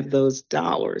we have those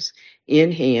dollars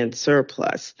in hand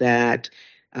surplus, that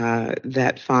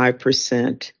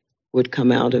 5% would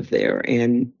come out of there.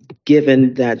 And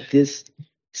given that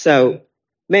so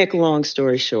make a long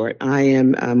story short, I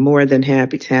am more than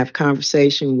happy to have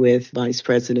conversation with Vice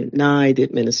President Nye, the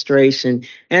administration,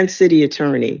 and city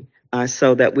attorney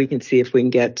so that we can see if we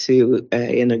can get to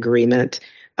an agreement.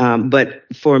 But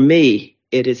for me,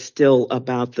 it is still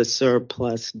about the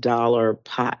surplus dollar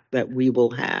pot that we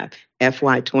will have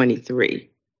FY23,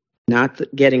 not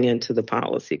getting into the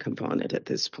policy component at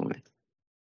this point.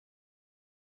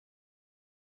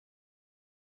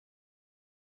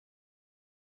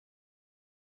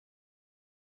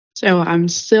 So I'm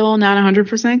still not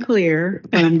 100% clear,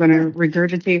 but I'm going to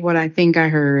regurgitate what I think I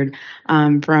heard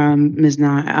from Ms.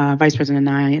 Vice President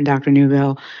Nye and Dr.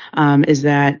 Newbill, is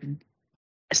that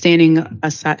setting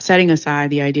aside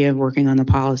the idea of working on the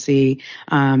policy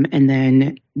and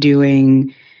then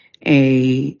doing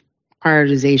a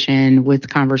prioritization with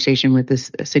conversation with the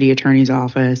city attorney's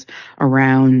office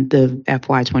around the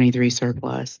FY23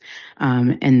 surplus,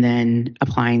 and then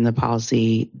applying the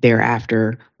policy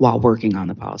thereafter while working on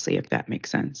the policy, if that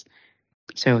makes sense.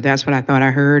 So that's what I thought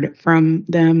I heard from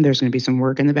them. There's going to be some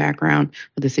work in the background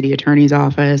with the city attorney's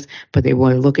office, but they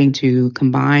were looking to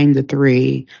combine the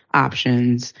three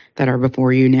options that are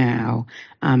before you now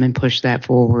and push that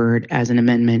forward as an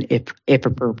amendment, if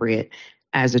appropriate,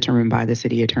 as determined by the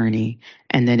city attorney.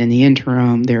 And then in the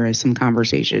interim, there is some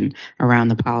conversation around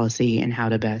the policy and how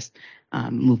to best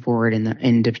move forward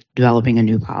in developing a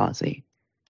new policy.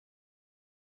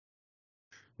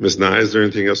 Ms. Nye, is there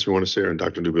anything else you want to share? And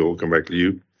Dr. Newbill, we'll come back to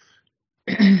you.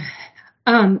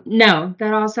 No,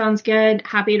 that all sounds good.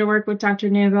 Happy to work with Dr.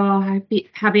 Newbill.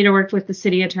 Happy to work with the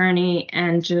city attorney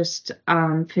and just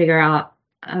figure out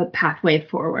a pathway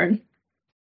forward.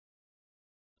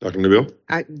 Dr. Newbill?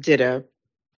 I ditto.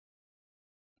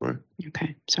 All right.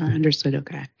 Okay, so I understood.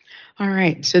 Okay. All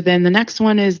right. So then the next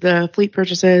one is the fleet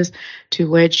purchases, to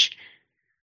which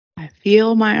I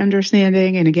feel my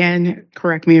understanding, and again,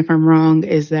 correct me if I'm wrong,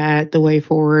 is that the way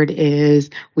forward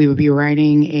is we would be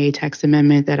writing a text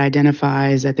amendment that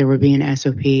identifies that there would be an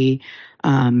SOP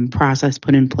process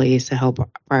put in place to help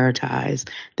prioritize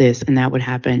this, and that would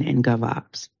happen in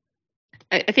GovOps.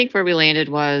 I think where we landed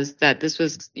was that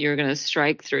you're going to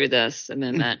strike through this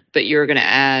amendment, but you're going to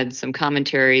add some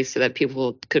commentary so that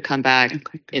people could come back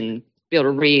and be able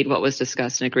to read what was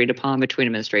discussed and agreed upon between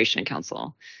administration and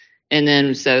council. And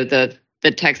then so the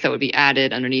text that would be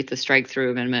added underneath the strike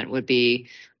through amendment would be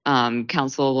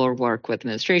council will work with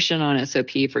administration on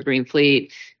SOP for Green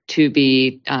Fleet to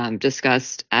be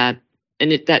discussed that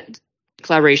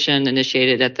collaboration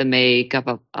initiated at the May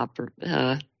Government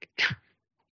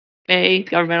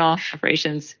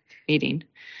Operations meeting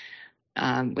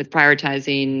with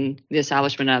prioritizing the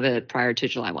establishment of it prior to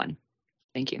July 1.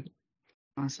 Thank you.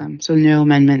 Awesome. So no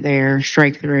amendment there,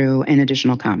 strike through, and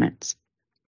additional comments.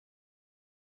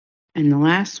 And the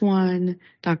last one,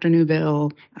 Dr.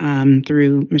 Newbill,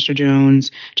 through Mr.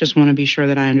 Jones, just want to be sure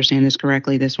that I understand this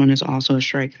correctly. This one is also a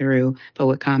strike through, but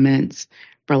with comments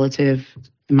relative.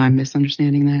 Am I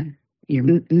misunderstanding that?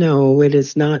 No, it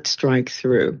is not strike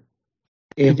through.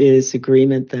 It is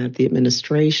agreement that the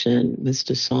administration,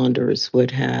 Mr. Saunders,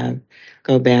 would have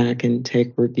go back and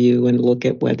take review and look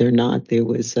at whether or not there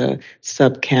was a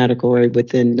subcategory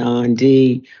within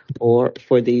non-D or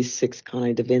for these 6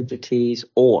 kind of entities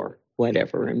or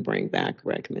whatever, and bring back a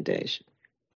recommendation.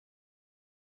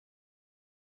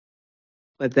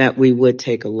 But that we would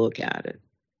take a look at it.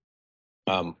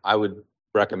 I would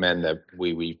recommend that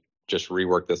we just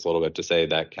rework this a little bit to say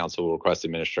that council will request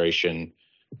administration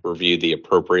review the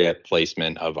appropriate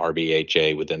placement of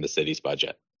RBHA within the city's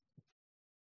budget.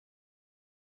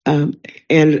 And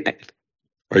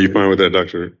are you fine with that,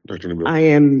 Dr. Newbill? I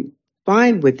am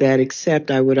fine with that,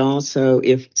 except I would also,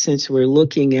 since we're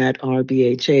looking at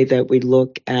RBHA, that we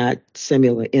look at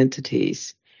similar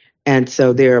entities. And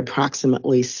so there are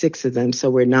approximately 6 of them. So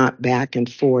we're not back and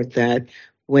forth that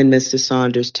when Mr.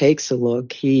 Saunders takes a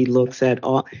look, he looks at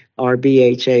all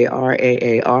RBHA,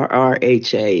 RAA,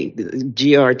 RRHA,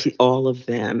 GRT, all of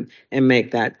them, and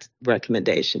make that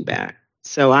recommendation back.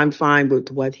 So I'm fine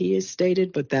with what he has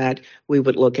stated, but that we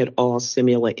would look at all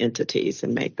similar entities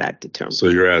and make that determination. So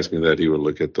you're asking that he would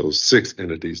look at those 6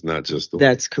 entities, not just the one?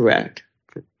 That's correct.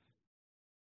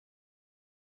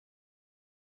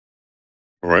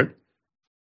 All right.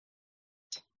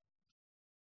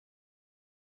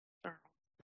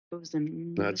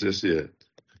 Not just yet.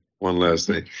 One last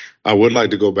thing. I would like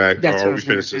to go back. That's Are what I we was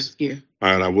going finished to this? ask you.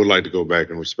 All right. I would like to go back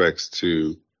in respects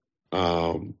to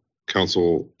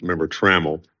Council Member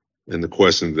Trammell and the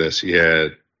questions that she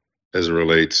had as it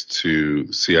relates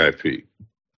to CIP.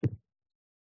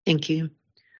 Thank you.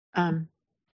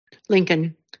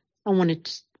 Lincoln, I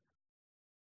want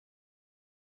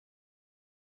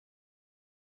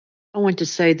to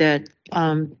say that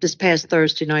this past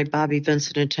Thursday night, Bobby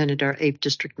Vincent attended our 8th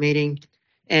district meeting,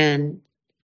 and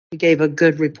he gave a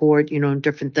good report, on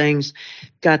different things.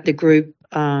 Got the group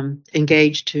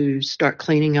engaged to start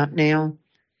cleaning up now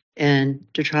and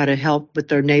to try to help with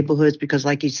their neighborhoods, because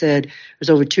like you said, there's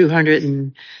over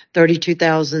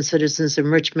 232,000 citizens in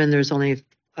Richmond. There's only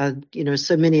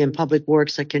so many in public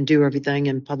works that can do everything,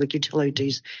 and public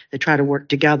utilities that try to work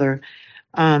together.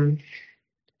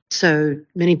 So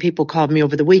many people called me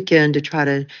over the weekend to try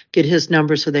to get his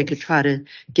number so they could try to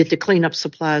get the cleanup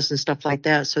supplies and stuff like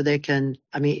that, so they can,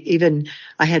 even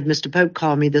I had Mr. Pope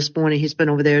call me this morning. He's been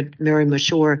over there at Mary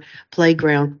Mashore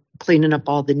Playground cleaning up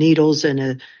all the needles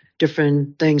and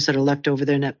different things that are left over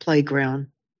there in that playground.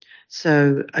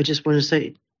 So I just want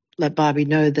to let Bobby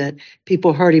know that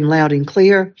people heard him loud and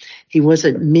clear. He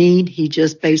wasn't mean. He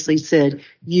just basically said,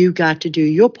 you got to do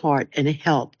your part and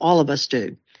help. All of us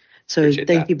do. So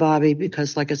thank you, Bobby,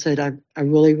 because like I said, I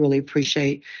really, really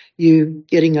appreciate you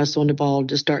getting us on the ball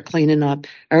to start cleaning up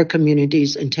our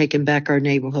communities and taking back our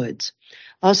neighborhoods.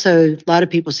 Also, a lot of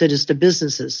people said it's the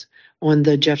businesses on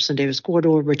the Jefferson Davis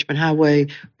corridor, Richmond Highway,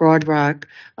 Broad Rock,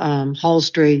 Hall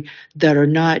Street, that are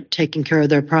not taking care of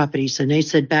their properties. And they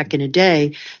said back in the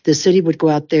day, the city would go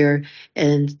out there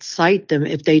and cite them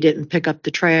if they didn't pick up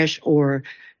the trash, or,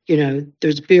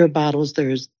 there's beer bottles,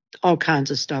 there's all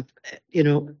kinds of stuff,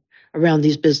 around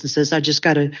these businesses. I just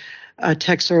got a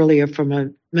text earlier from a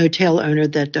motel owner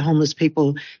that the homeless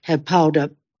people have piled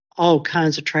up all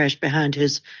kinds of trash behind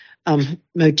his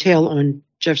motel on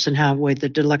Jefferson Highway, the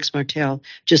Deluxe Motel.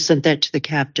 Just sent that to the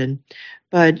captain.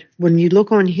 But when you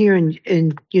look on here and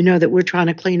that we're trying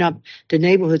to clean up the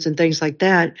neighborhoods and things like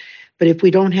that, but if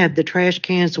we don't have the trash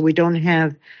cans, or we don't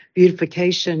have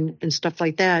beautification and stuff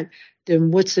like that,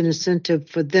 then what's an incentive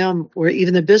for them, or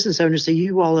even the business owners, that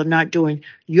you all are not doing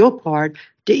your part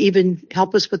to even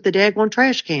help us with the daggone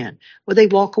trash can? Well, they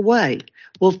walk away.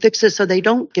 We'll fix it so they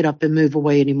don't get up and move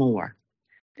away anymore.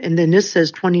 And then this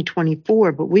says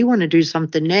 2024, but we want to do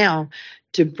something now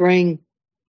to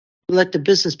let the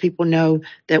business people know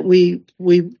that we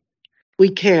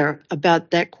care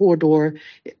about that corridor,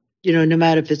 no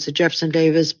matter if it's the Jefferson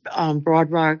Davis,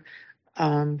 Broad Rock,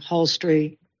 Hall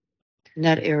Street, in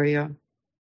that area.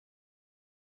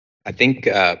 I think,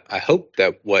 I hope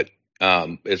that what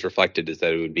is reflected is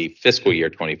that it would be fiscal year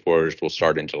 24, which will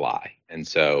start in July. And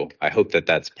so I hope that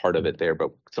that's part of it there,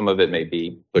 but some of it may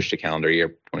be pushed to calendar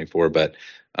year 24. But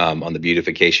on the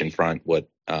beautification front, what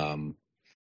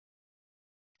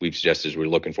we've suggested is we're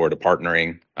looking forward to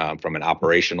partnering from an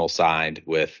operational side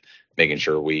with making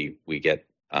sure we get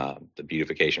the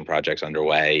beautification projects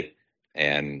underway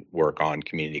and work on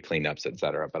community cleanups, et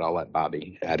cetera. But I'll let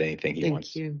Bobby add anything he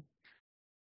wants. Thank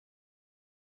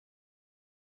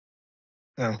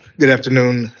you. Good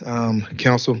afternoon,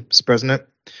 Council, Mr. President.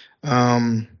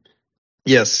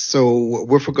 Yes, so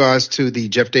with regards to the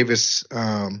Jeff Davis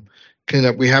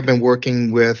cleanup, we have been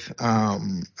working with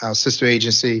our sister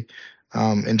agency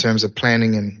in terms of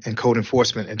planning and code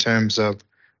enforcement, in terms of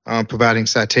providing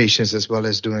citations as well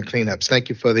as doing cleanups. Thank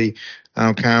you for the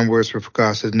kind words with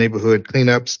regards to the neighborhood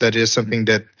cleanups. That is something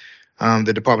that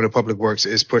the Department of Public Works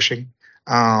is pushing.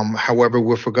 However,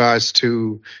 with regards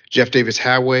to Jeff Davis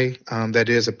Highway, that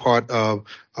is a part of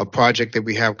a project that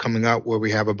we have coming up, where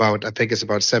we have about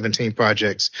 17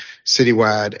 projects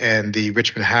citywide, and the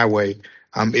Richmond Highway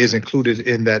is included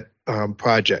in that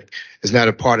project. It's not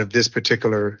a part of this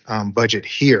particular budget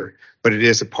here, but it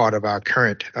is a part of our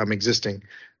current existing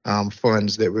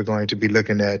funds that we're going to be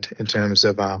looking at in terms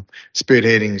of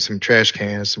spearheading some trash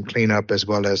cans, some cleanup, as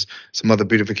well as some other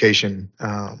beautification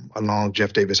along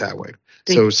Jeff Davis Highway.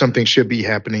 So something should be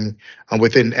happening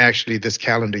within actually this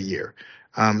calendar year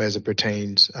as it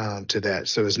pertains to that.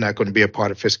 So it's not going to be a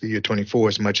part of fiscal year 24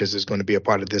 as much as it's going to be a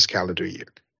part of this calendar year.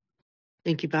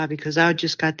 Thank you, Bobby, because I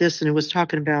just got this and it was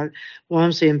talking about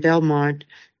Walmsley and Belmont,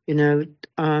 about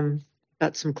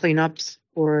some cleanups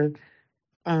or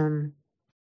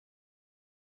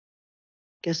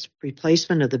guess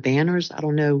replacement of the banners. I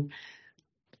don't know.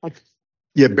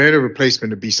 Yeah, banner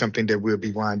replacement would be something that we'll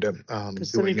be wind up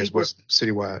doing as well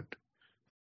citywide.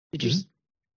 Yes,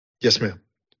 ma'am.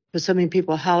 But so many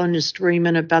people hollering and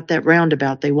screaming about that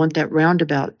roundabout. They want that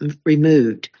roundabout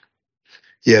removed.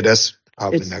 Yeah, that's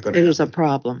probably not going to happen. It is a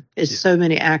problem. It's so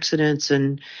many accidents,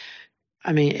 and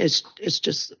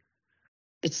it's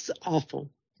awful.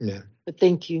 Yeah. But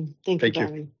thank you,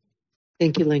 Bobby.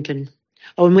 Thank you, Lincoln.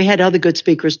 Oh, and we had other good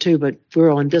speakers too, but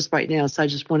we're on this right now, so I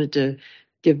just wanted to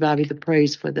give Bobby the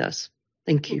praise for this.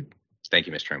 Thank you. Thank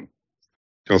you, Ms. Trammell.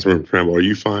 Councilmember Pramble, are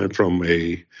you fine from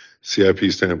a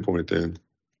CIP standpoint then?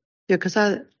 Yeah, because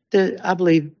I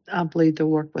believe they'll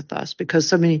work with us because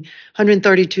so many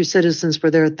 132 citizens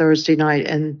were there Thursday night,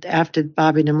 and after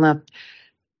Bobby and them left,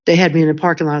 they had me in the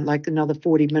parking lot like another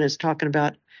 40 minutes talking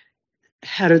about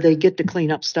how do they get to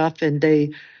clean up stuff, and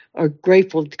they are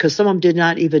grateful because some of them did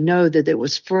not even know that it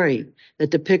was free,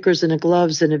 that the pickers and the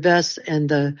gloves and the vests and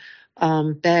the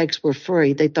bags were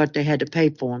free. They thought they had to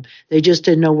pay for them. They just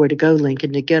didn't know where to go,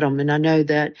 Lincoln, to get them. And I know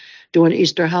that during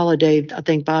Easter holiday, I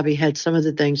think Bobby had some of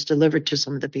the things delivered to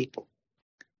some of the people.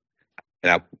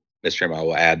 And Ms. Chairman, I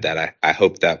will add that I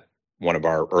hope that one of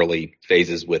our early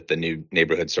phases with the new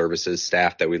neighborhood services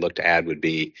staff that we look to add would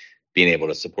be being able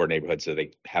to support neighborhoods so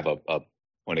they have a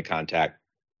point of contact.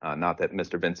 Not that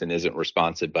Mr. Vincent isn't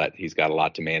responsive, but he's got a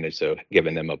lot to manage. So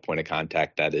giving them a point of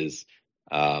contact that is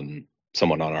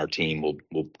someone on our team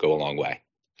will go a long way.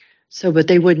 So, but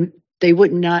they would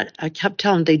not, I kept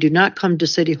telling them they do not come to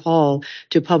City Hall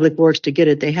to Public Works to get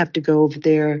it. They have to go over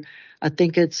there. I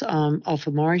think it's off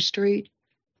of Murray Street.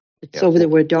 It's over there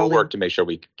where Darling. We'll work to make sure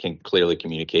we can clearly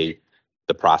communicate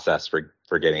the process for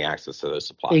getting access to those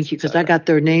supplies. Thank you, because I got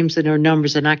their names and their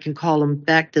numbers, and I can call them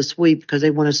back this week because they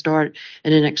want to start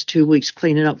in the next 2 weeks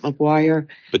cleaning up McGuire.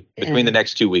 But between the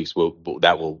next 2 weeks, we'll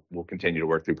continue to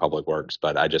work through Public Works.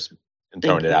 But I just am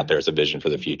throwing it out there as a vision for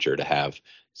the future to have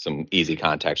some easy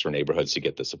contacts for neighborhoods to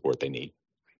get the support they need.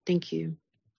 Thank you.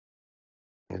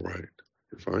 All right,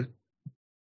 you're fine.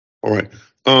 All right.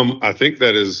 I think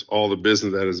that is all the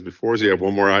business that is before us. You have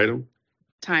one more item?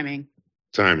 Timing.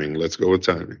 Timing. Let's go with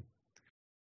timing.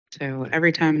 So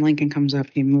every time Lincoln comes up,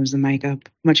 he moves the mic up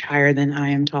much higher than I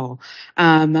am tall.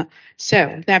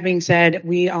 So that being said,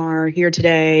 we are here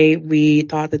today. We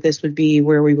thought that this would be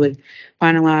where we would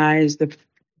finalize the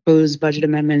proposed budget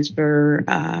amendments for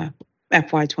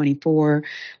FY24.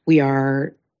 We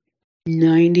are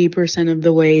 90% of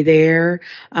the way there.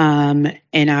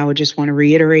 And I would just want to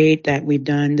reiterate that we've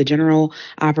done the general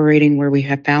operating where we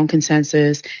have found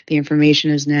consensus. The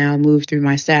information is now moved through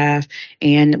my staff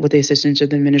and with the assistance of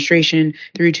the administration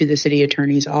through to the city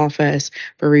attorney's office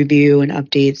for review and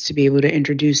updates to be able to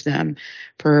introduce them.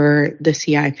 For the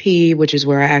CIP, which is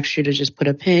where I asked you to just put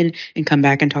a pin and come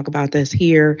back and talk about this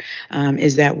here,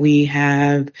 is that we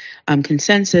have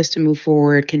consensus to move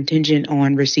forward contingent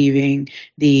on receiving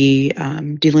the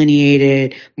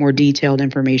delineated, more detailed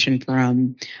information from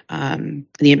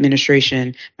the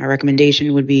administration. My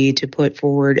recommendation would be to put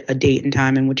forward a date and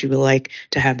time in which you would like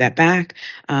to have that back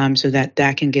so that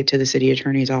can get to the city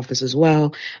attorney's office as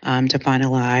well to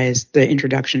finalize the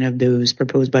introduction of those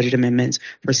proposed budget amendments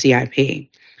for CIP.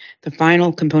 The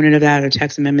final component of that are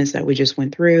text amendments that we just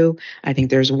went through. I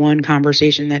think there's one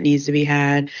conversation that needs to be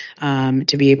had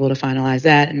to be able to finalize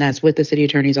that, and that's with the city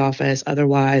attorney's office.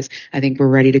 Otherwise, I think we're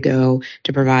ready to go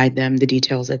to provide them the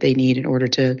details that they need in order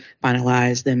to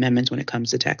finalize the amendments when it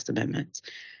comes to text amendments.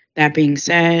 That being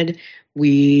said,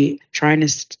 we trying to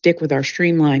stick with our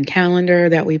streamlined calendar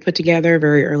that we put together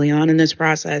very early on in this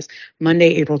process.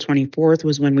 Monday, April 24th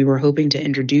was when we were hoping to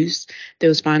introduce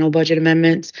those final budget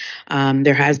amendments.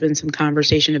 There has been some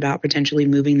conversation about potentially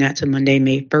moving that to Monday,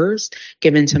 May 1st,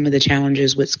 given some of the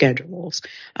challenges with schedules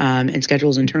and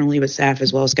schedules internally with staff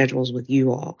as well as schedules with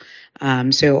you all.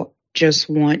 So just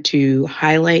want to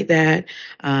highlight that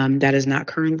that is not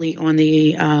currently on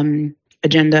the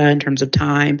agenda in terms of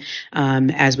time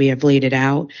as we have laid it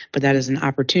out, but that is an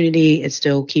opportunity. It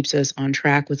still keeps us on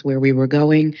track with where we were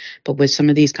going, but with some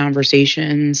of these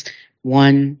conversations,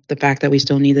 one, the fact that we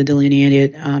still need the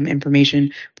delineated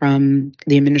information from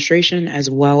the administration as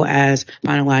well as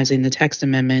finalizing the text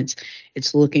amendments,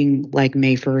 it's looking like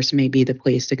May 1st may be the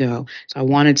place to go. So I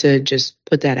wanted to just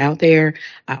put that out there.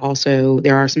 There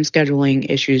are some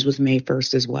scheduling issues with May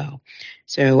 1st as well.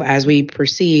 So as we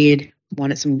proceed,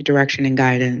 wanted some direction and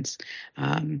guidance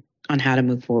on how to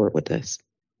move forward with this.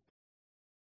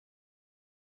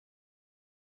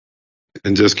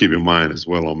 And just keep in mind as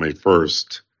well, on May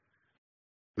 1st,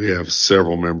 we have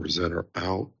several members that are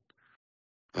out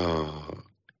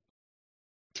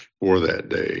for that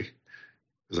day.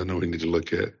 Because I know we need to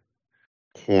look at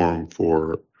quorum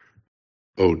for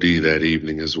OD that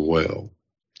evening as well.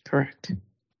 Correct.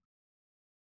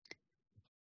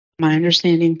 My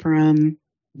understanding from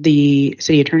the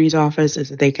city attorney's office is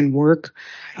that they can work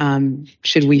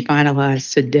should we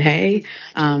finalize today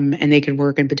and they can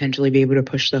work and potentially be able to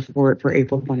push stuff forward for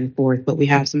April 24th, but we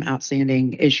have some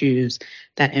outstanding issues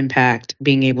that impact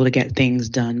being able to get things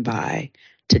done by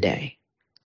today.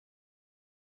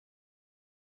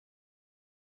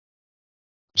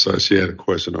 So she had a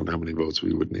question on how many votes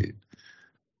we would need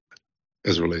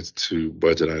as it relates to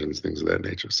budget items, things of that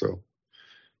nature. So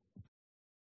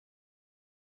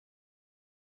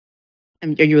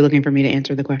Are you looking for me to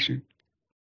answer the question?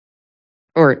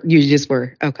 Or you just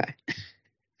were? Okay.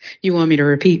 You want me to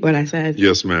repeat what I said?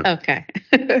 yes, ma'am. Okay.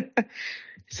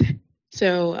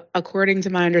 So, according to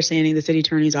my understanding, the city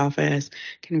attorney's office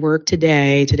can work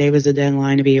today. Today was the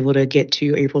deadline to be able to get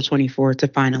to April 24th to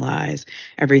finalize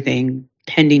everything,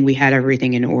 pending we had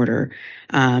everything in order.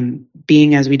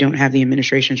 Being as we don't have the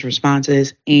administration's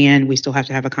responses, and we still have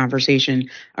to have a conversation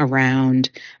around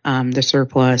the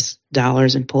surplus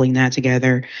dollars and pulling that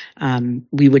together,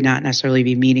 we would not necessarily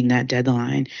be meeting that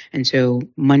deadline. And so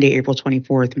Monday, April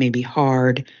 24th may be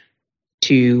hard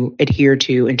to adhere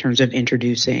to in terms of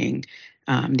introducing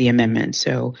the amendment.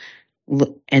 So,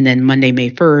 and then Monday, May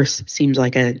 1st seems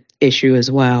like an issue as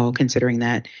well, considering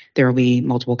that there will be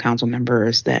multiple council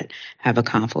members that have a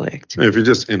conflict. If you're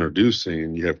just introducing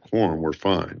and you have quorum, we're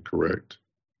fine, correct?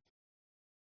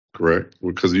 Correct?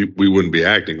 Because we wouldn't be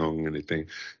acting on anything.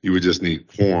 You would just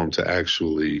need quorum to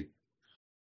actually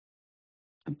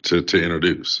to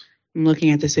introduce. I'm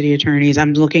looking at the city attorneys.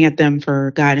 I'm looking at them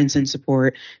for guidance and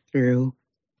support through.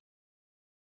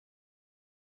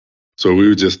 So we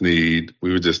would just need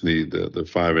the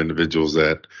 5 individuals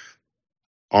that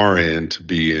are in to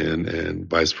be in, and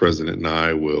Vice President and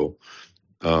I will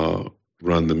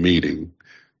run the meeting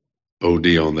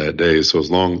OD on that day. So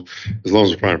as long as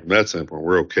we're fine from that standpoint,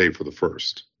 we're okay for the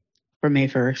 1st. For May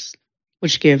 1st,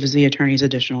 which gives the attorneys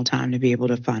additional time to be able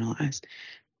to finalize.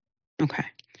 Okay.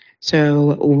 So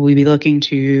will we be looking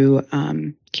to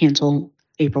cancel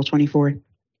April 24th?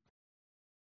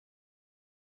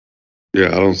 Yeah,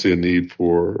 I don't see a need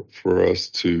for us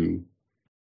to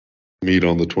meet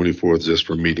on the 24th just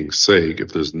for meeting's sake.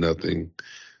 If there's nothing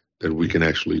that we can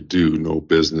actually do, no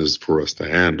business for us to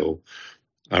handle,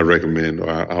 I recommend, or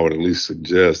I would at least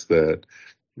suggest that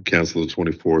we cancel the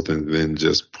 24th and then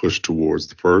just push towards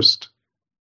the 1st.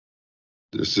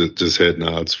 Just head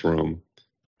nods from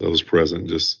those present.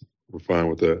 Just we're fine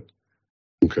with that.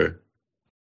 Okay.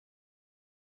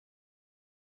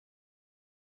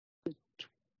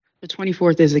 The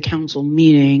 24th is a council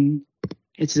meeting.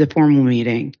 It's a formal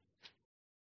meeting.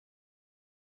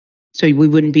 So we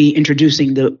wouldn't be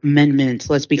introducing the amendments.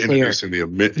 Let's be clear. Introducing the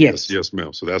amendments. Yes,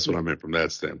 ma'am. So that's what I meant from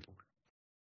that standpoint.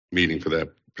 Meeting for that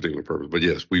particular purpose. But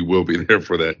yes, we will be there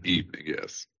for that evening.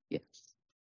 Yes. Yes.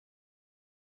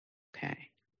 Okay.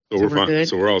 So we're fine. Good?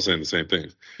 So we're all saying the same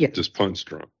thing. Yeah. Just punch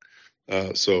drunk.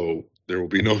 So there will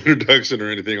be no introduction or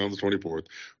anything on the 24th.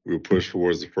 We will push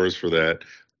towards the 1st for that.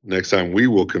 Next time we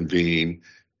will convene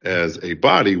as a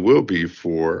body will be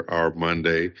for our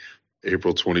Monday,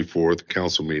 April 24th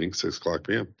council meeting, 6:00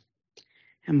 p.m.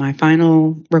 And my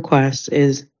final request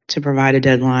is to provide a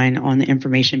deadline on the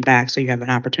information back so you have an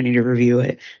opportunity to review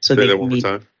it. So Say they that can one more meet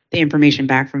time. the information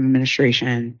back from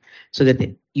administration so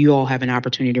that you all have an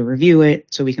opportunity to review it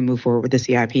so we can move forward with the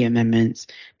CIP amendments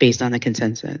based on the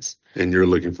consensus. And you're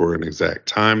looking for an exact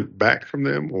time back from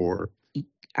them, or?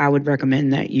 I would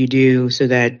recommend that you do so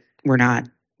that we're not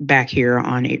back here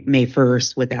on May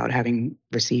 1st without having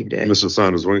received it. Mr.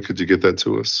 Saunders, when could you get that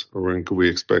to us, or when could we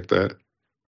expect that?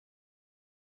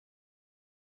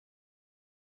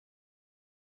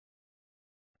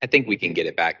 I think we can get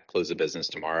it back, close the business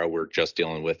tomorrow. We're just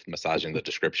dealing with massaging the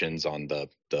descriptions on the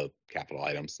capital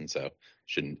items, and so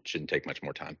shouldn't take much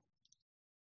more time.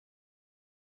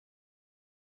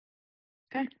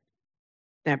 Okay.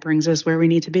 That brings us where we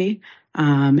need to be.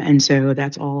 And so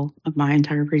that's all of my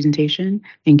entire presentation.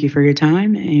 Thank you for your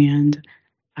time, and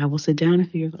I will sit down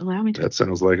if you allow me to. That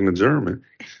sounds like an adjournment.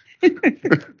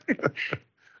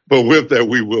 But with that,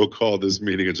 we will call this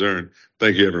meeting adjourned.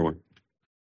 Thank you, everyone.